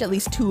have watched at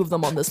least 2 of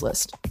them on this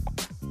list.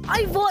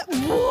 What?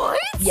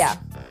 Yeah,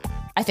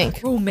 I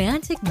think.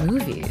 Romantic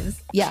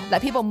movies. Yeah,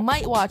 that people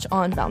might watch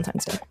on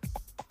Valentine's Day.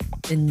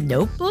 The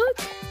Notebook?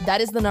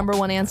 That is the number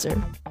 1 answer.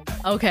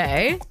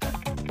 Okay.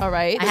 All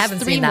right. I haven't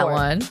seen that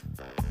one.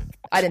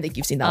 I didn't think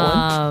you've seen that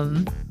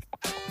one.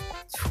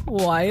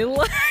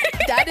 Twilight.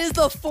 That is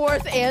the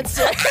 4th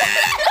answer.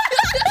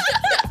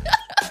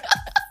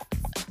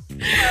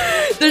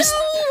 There's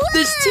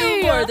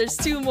 2 more. There's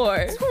 2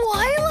 more.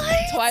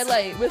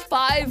 Twilight with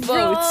 5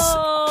 votes.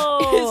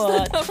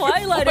 Bro,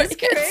 Twilight is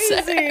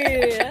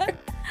crazy.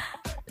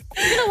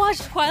 You're gonna watch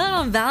Twilight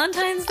on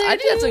Valentine's Day? I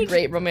think that's a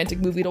great romantic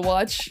movie to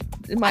watch.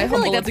 In my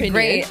humble that's opinion. a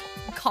great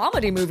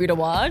comedy movie to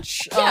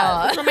watch.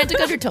 Yeah, with romantic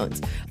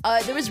undertones.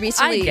 There was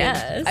recently,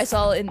 I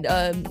saw in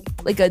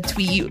like a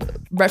tweet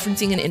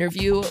referencing an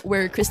interview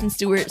where Kristen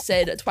Stewart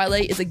said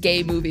Twilight is a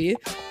gay movie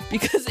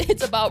because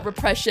it's about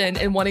repression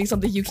and wanting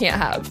something you can't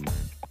have.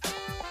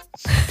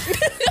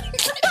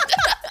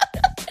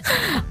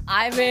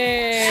 I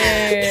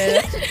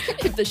mean,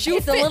 if the shoe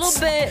it's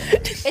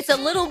fits. it's a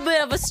little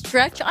bit of a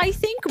stretch, I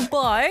think,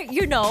 but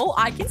you know,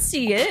 I can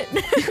see it.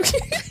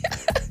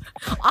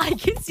 I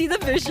can see the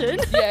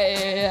vision.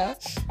 Yeah.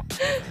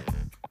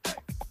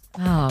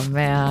 Oh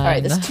man. All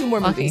right, there's 2 more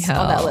movies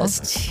on that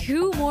list.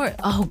 2 more.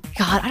 Oh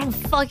god, I don't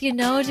fucking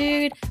know,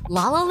 dude.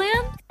 La La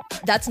Land?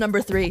 That's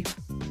number 3.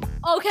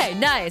 Okay,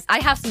 nice. I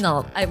have seen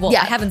I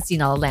haven't seen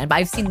La La Land, but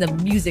I've seen the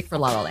music for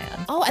La La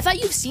Land. Oh, I thought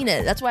you've seen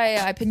it. That's why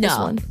I picked this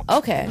one.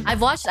 Okay.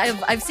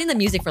 I've seen the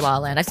music for La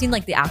La Land. I've seen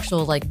like the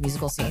actual like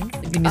musical scenes,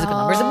 like the musical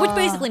numbers, which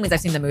basically means I've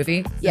seen the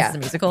movie. Yeah. It's a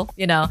musical,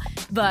 you know.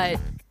 But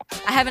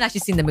I haven't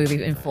actually seen the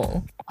movie in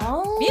full.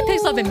 Oh. Me and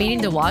Pixel have been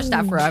meaning to watch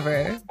that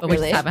forever, but we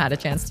just haven't had a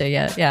chance to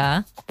yet.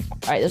 Yeah.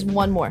 All right, there's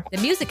 1 more. The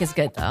music is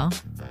good though.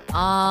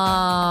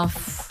 Ah,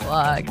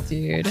 fuck,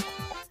 dude.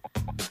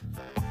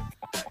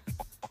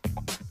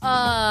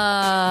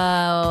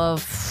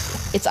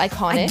 It's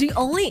iconic.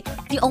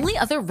 The only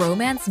other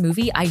romance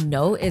movie I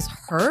know is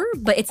Her,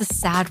 but it's a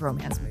sad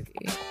romance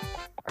movie.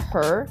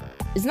 Her?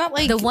 Isn't that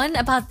like the one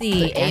about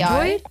the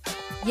android?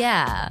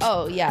 Yeah.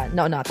 Oh yeah,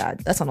 no, not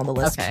that. That's not on the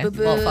list. Okay.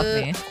 Well, fuck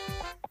me.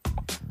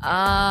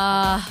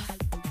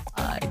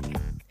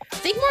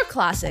 Think more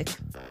classic.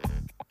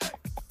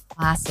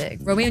 Classic.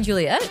 Romeo and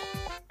Juliet?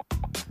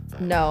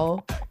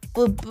 No.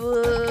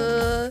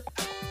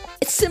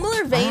 It's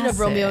similar vein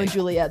of Romeo and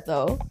Juliet,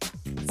 though.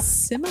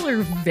 Similar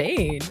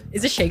vein?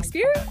 Is it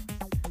Shakespeare?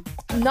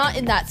 Not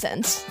in that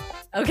sense.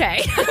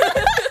 Okay.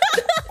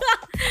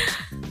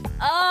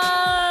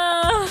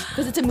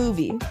 Because it's a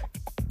movie.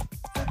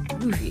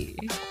 Movie?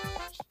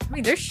 I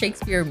mean, there's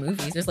Shakespeare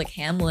movies. There's like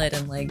Hamlet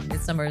and like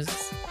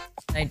Midsummer's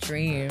Night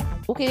Dream.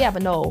 Okay, yeah,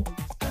 but no.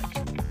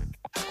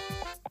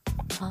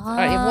 All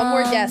right, you have one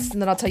more guess,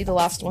 and then I'll tell you the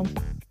last one.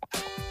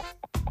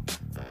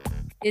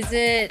 Is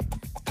it?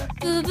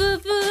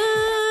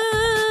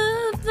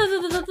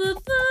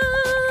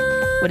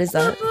 What is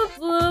that?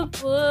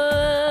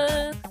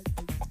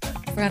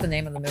 I forgot the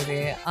name of the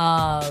movie.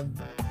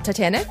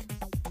 Titanic?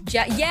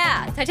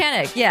 Yeah,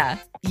 Titanic. Yeah.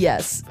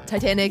 Yes,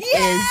 Titanic is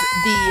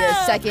the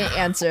second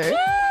answer. See,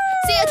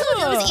 I told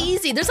you it was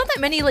easy. There's not that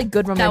many like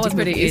good romantic That was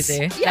pretty movies.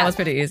 easy. Yeah. That was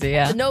pretty easy.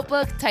 Yeah. The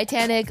Notebook,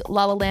 Titanic,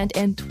 La La Land,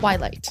 and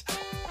Twilight.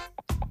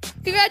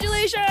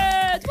 Congratulations!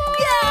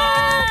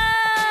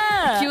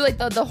 Yeah! Cue like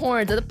the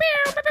horns. The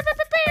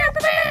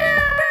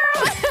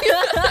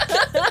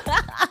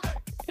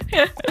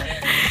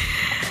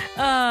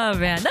Oh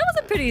man, that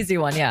was a pretty easy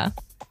one. Yeah.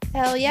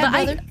 Hell yeah,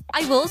 But brother.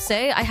 I will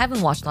say I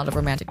haven't watched a lot of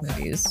romantic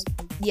movies.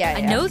 Yeah,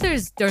 I know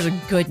there's a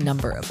good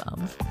number of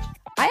them.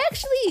 I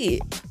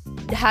actually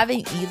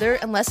haven't either,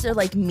 unless they're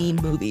like meme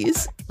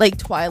movies, like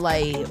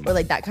Twilight or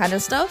like that kind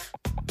of stuff.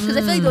 Because I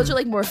feel like those are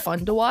like more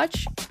fun to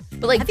watch.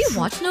 But like, Have you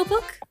watched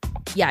Notebook?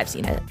 Yeah, I've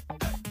seen it.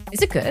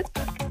 Is it good?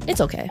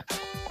 It's okay.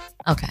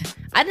 Okay.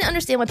 I didn't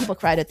understand why people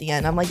cried at the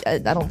end. I'm like, I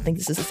don't think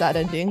this is a sad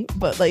ending,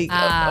 but like,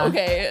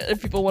 okay,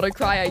 if people want to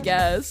cry, I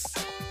guess.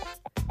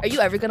 Are you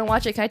ever gonna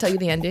watch it? Can I tell you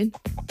the ending?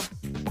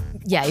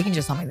 Yeah, you can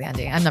just tell me the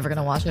ending. I'm never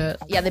gonna watch it.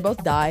 Yeah, they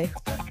both die.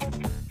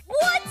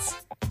 What?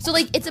 So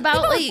like, it's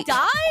about like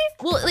die?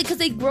 Well, like, because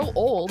they grow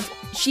old.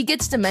 She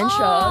gets dementia.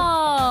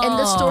 Oh. And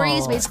the story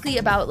is basically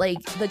about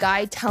like the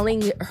guy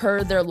telling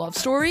her their love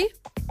story.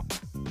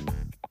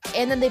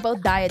 And then they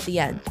both die at the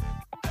end.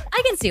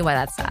 I can see why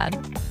that's sad.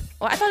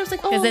 Well, I thought it was like,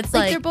 oh, it's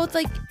like they're both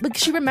like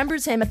she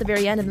remembers him at the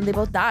very end and then they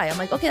both die. I'm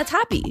like, okay, that's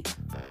happy.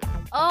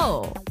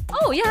 Oh,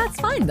 yeah, that's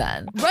fine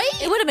then. Right?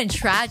 It would have been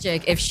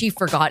tragic if she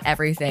forgot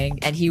everything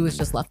and he was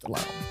just left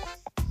alone.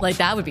 Like,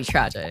 that would be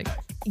tragic.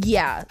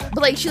 Yeah. But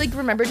like she like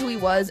remembered who he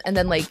was and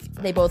then like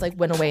they both like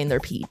went away in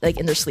their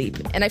in their sleep.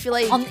 And I feel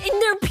like in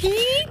their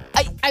pee?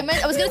 I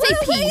was gonna say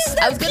peace.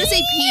 I was gonna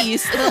say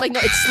peace. And then I'm like,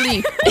 no, it's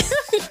sleep.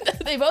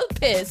 They both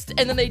pissed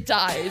and then they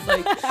died.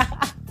 Like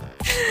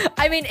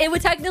I mean, it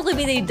would technically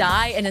be they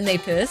die and then they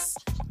piss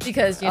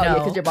because, you know.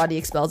 because your body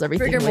expels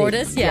everything. Rigor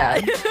mortis,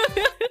 yeah.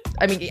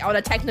 I mean, on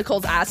a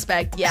technical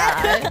aspect,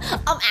 yeah.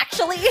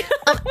 Actually.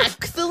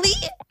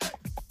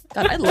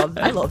 God,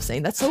 I love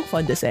saying that's so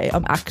fun to say.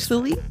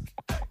 Actually.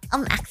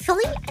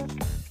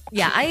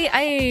 Yeah,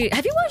 I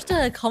have you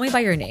watched Call Me by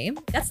Your Name?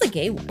 That's the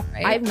gay one,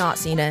 right? I've not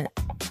seen it.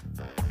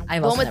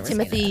 I've The also one with never seen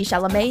Timothy it.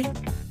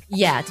 Chalamet,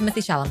 Yeah,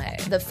 Timothy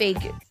Chalamet. the fake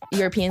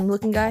European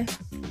looking guy.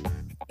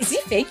 Is he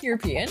fake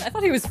European? I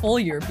thought he was full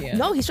European.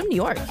 No, he's from New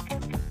York.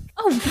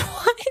 Oh,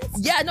 what?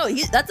 Yeah, no,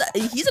 he's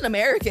an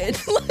American.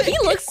 Like, He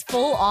looks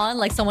full on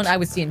like someone I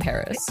would see in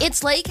Paris.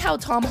 it's like how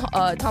Tom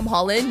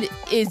Holland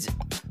is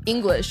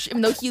English,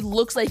 even though he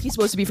looks like he's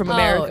supposed to be from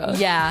America. Oh,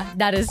 yeah,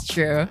 that is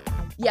true.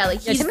 Yeah,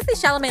 like Yeah, he's Timothy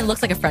Chalamet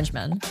looks like a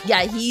Frenchman.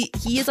 yeah, he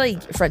is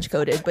like French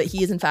coded, but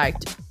he is in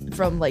fact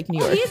from like New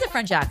Oh, York. he is a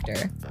French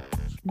actor.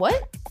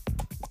 What?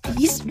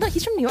 He's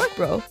from New York,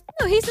 bro.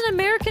 No, he's an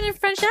American and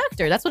French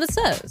actor. That's what it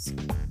says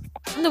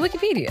on the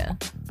Wikipedia.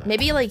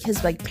 Maybe like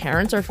his like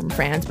parents are from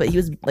France, but he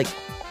was like,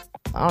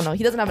 I don't know.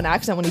 He doesn't have an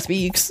accent when he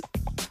speaks.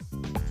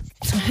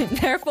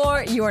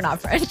 Therefore, you are not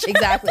French.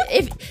 Exactly.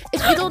 If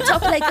you don't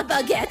talk like a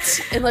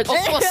baguette and like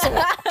croissant,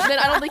 then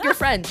I don't think you're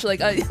French.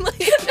 Like, He's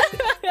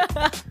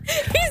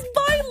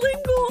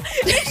bilingual.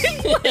 English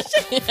and French.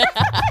 He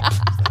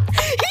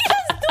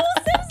has dual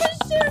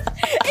citizenship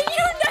in the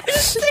United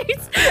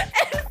States and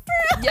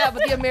France. yeah,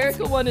 but the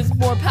American one is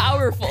more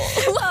powerful.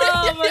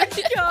 Oh my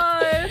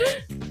god.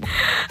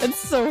 It's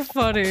so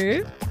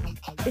funny.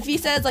 If he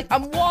says like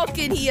I'm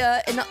walking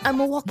here and I'm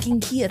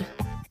walking here,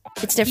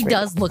 it's He different.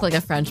 does look like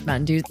a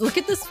Frenchman, dude. Look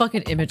at this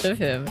fucking image of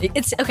him.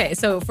 It's okay.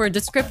 So for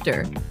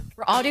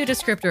audio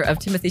descriptor of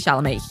Timothy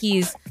Chalamet,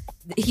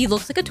 he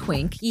looks like a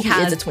twink. He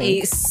has is a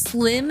twink. a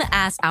slim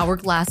ass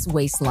hourglass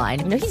waistline.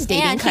 You know he's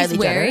dating And Kylie he's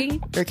wearing,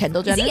 Jenner or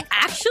Kendall Is Jenner. he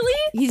actually?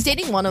 He's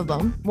dating one of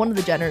them, one of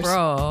the Jenners.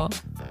 Bro.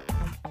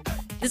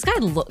 This guy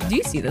do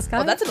you see this guy?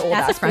 Oh, that's an old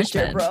That's ass a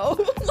Frenchman, picture, bro.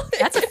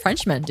 That's a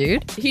Frenchman,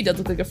 dude. He does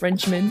look like a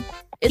Frenchman.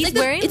 It's He's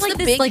like wearing it's like the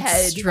this big like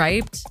head.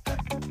 striped.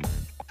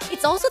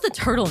 It's also the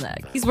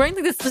turtleneck. He's wearing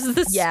like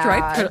this Yeah.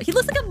 striped turtle. He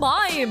looks like a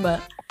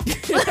mime.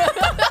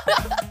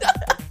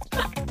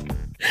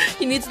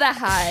 He needs that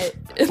hat.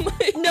 And,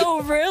 like,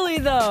 No, really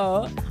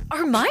though.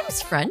 Are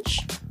mimes French?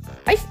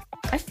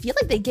 I feel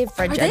like they give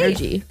French Are they-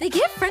 energy. They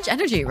give French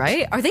energy,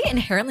 right? Are they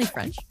inherently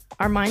French?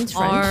 Are mine's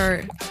French?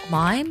 Are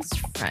mimes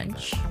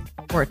French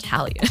or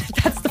Italian?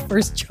 That's the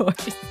first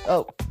choice.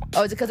 Oh,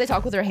 is it because they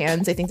talk with their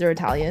hands? They think they're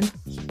Italian.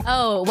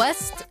 Oh,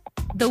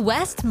 the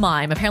West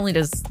mime apparently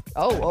does.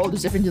 Oh,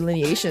 there's different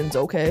delineations.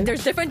 Okay.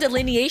 There's different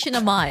delineation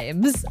of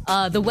mimes.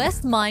 The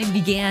West mime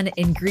began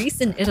in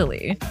Greece and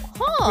Italy.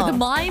 Huh. The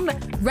mime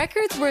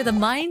records where the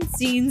mime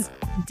scenes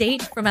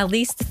date from at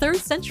least 3rd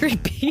century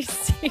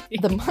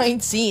BC. The mime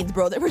scenes,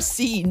 bro. There were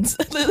scenes.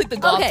 Like the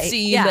goth Okay,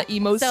 scene, yeah. the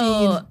emo So-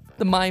 scene,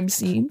 the mime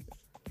scene.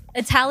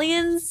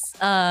 Italians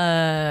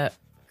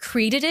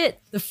created it.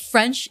 The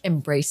French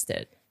embraced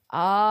it.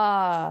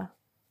 Ah.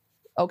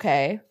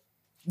 Okay.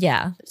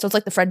 Yeah. So it's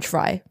like the French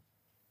fry.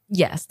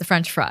 Yes, the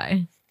French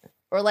fry.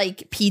 Or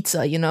like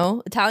pizza, you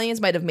know?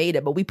 Italians might have made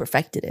it, but we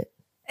perfected it.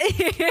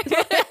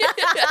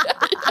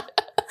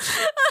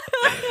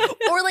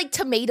 Or like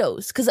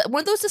tomatoes. Because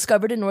weren't those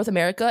discovered in North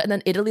America and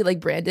then Italy like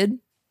branded?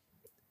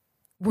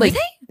 Were they?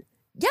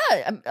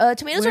 Yeah.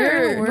 Tomatoes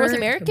are North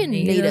American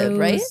native,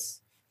 right?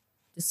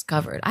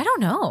 Discovered. I don't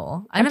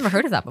know. I've never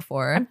heard of that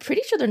before. I'm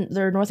pretty sure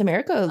they're North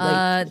America.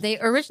 Like, they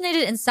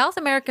originated in South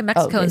America,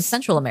 Mexico, and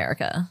Central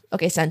America.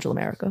 Okay, Central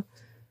America.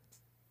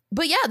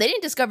 But yeah, they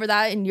didn't discover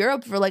that in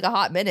Europe for like a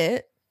hot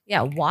minute.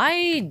 Yeah,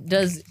 why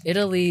does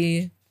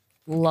Italy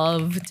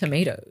love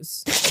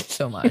tomatoes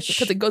so much?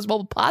 Because it goes well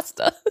with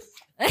pasta.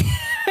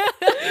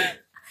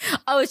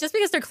 Oh, it's just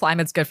because their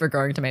climate's good for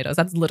growing tomatoes.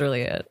 That's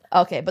literally it.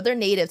 Okay, but they're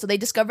native. So they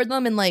discovered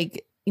them in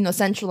like,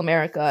 Central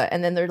America.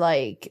 And then they're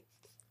like,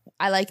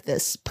 I like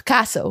this.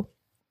 Picasso.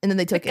 And then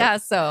they took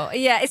Picasso.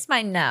 Yeah, it's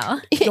mine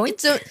now.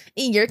 So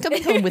you're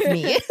coming home with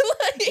me.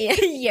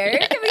 You're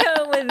coming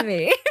home with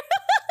me.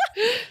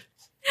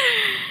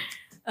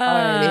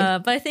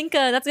 But I think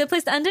that's a good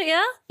place to end it,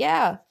 yeah?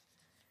 Yeah.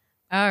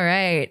 All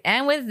right.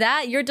 And with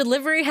that, your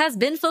delivery has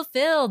been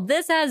fulfilled.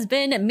 This has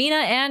been Mina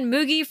and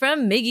Mugi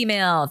from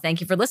Migimail.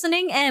 Thank you for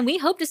listening, and we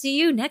hope to see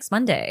you next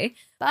Monday.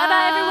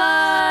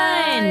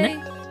 Bye-bye,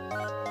 everyone.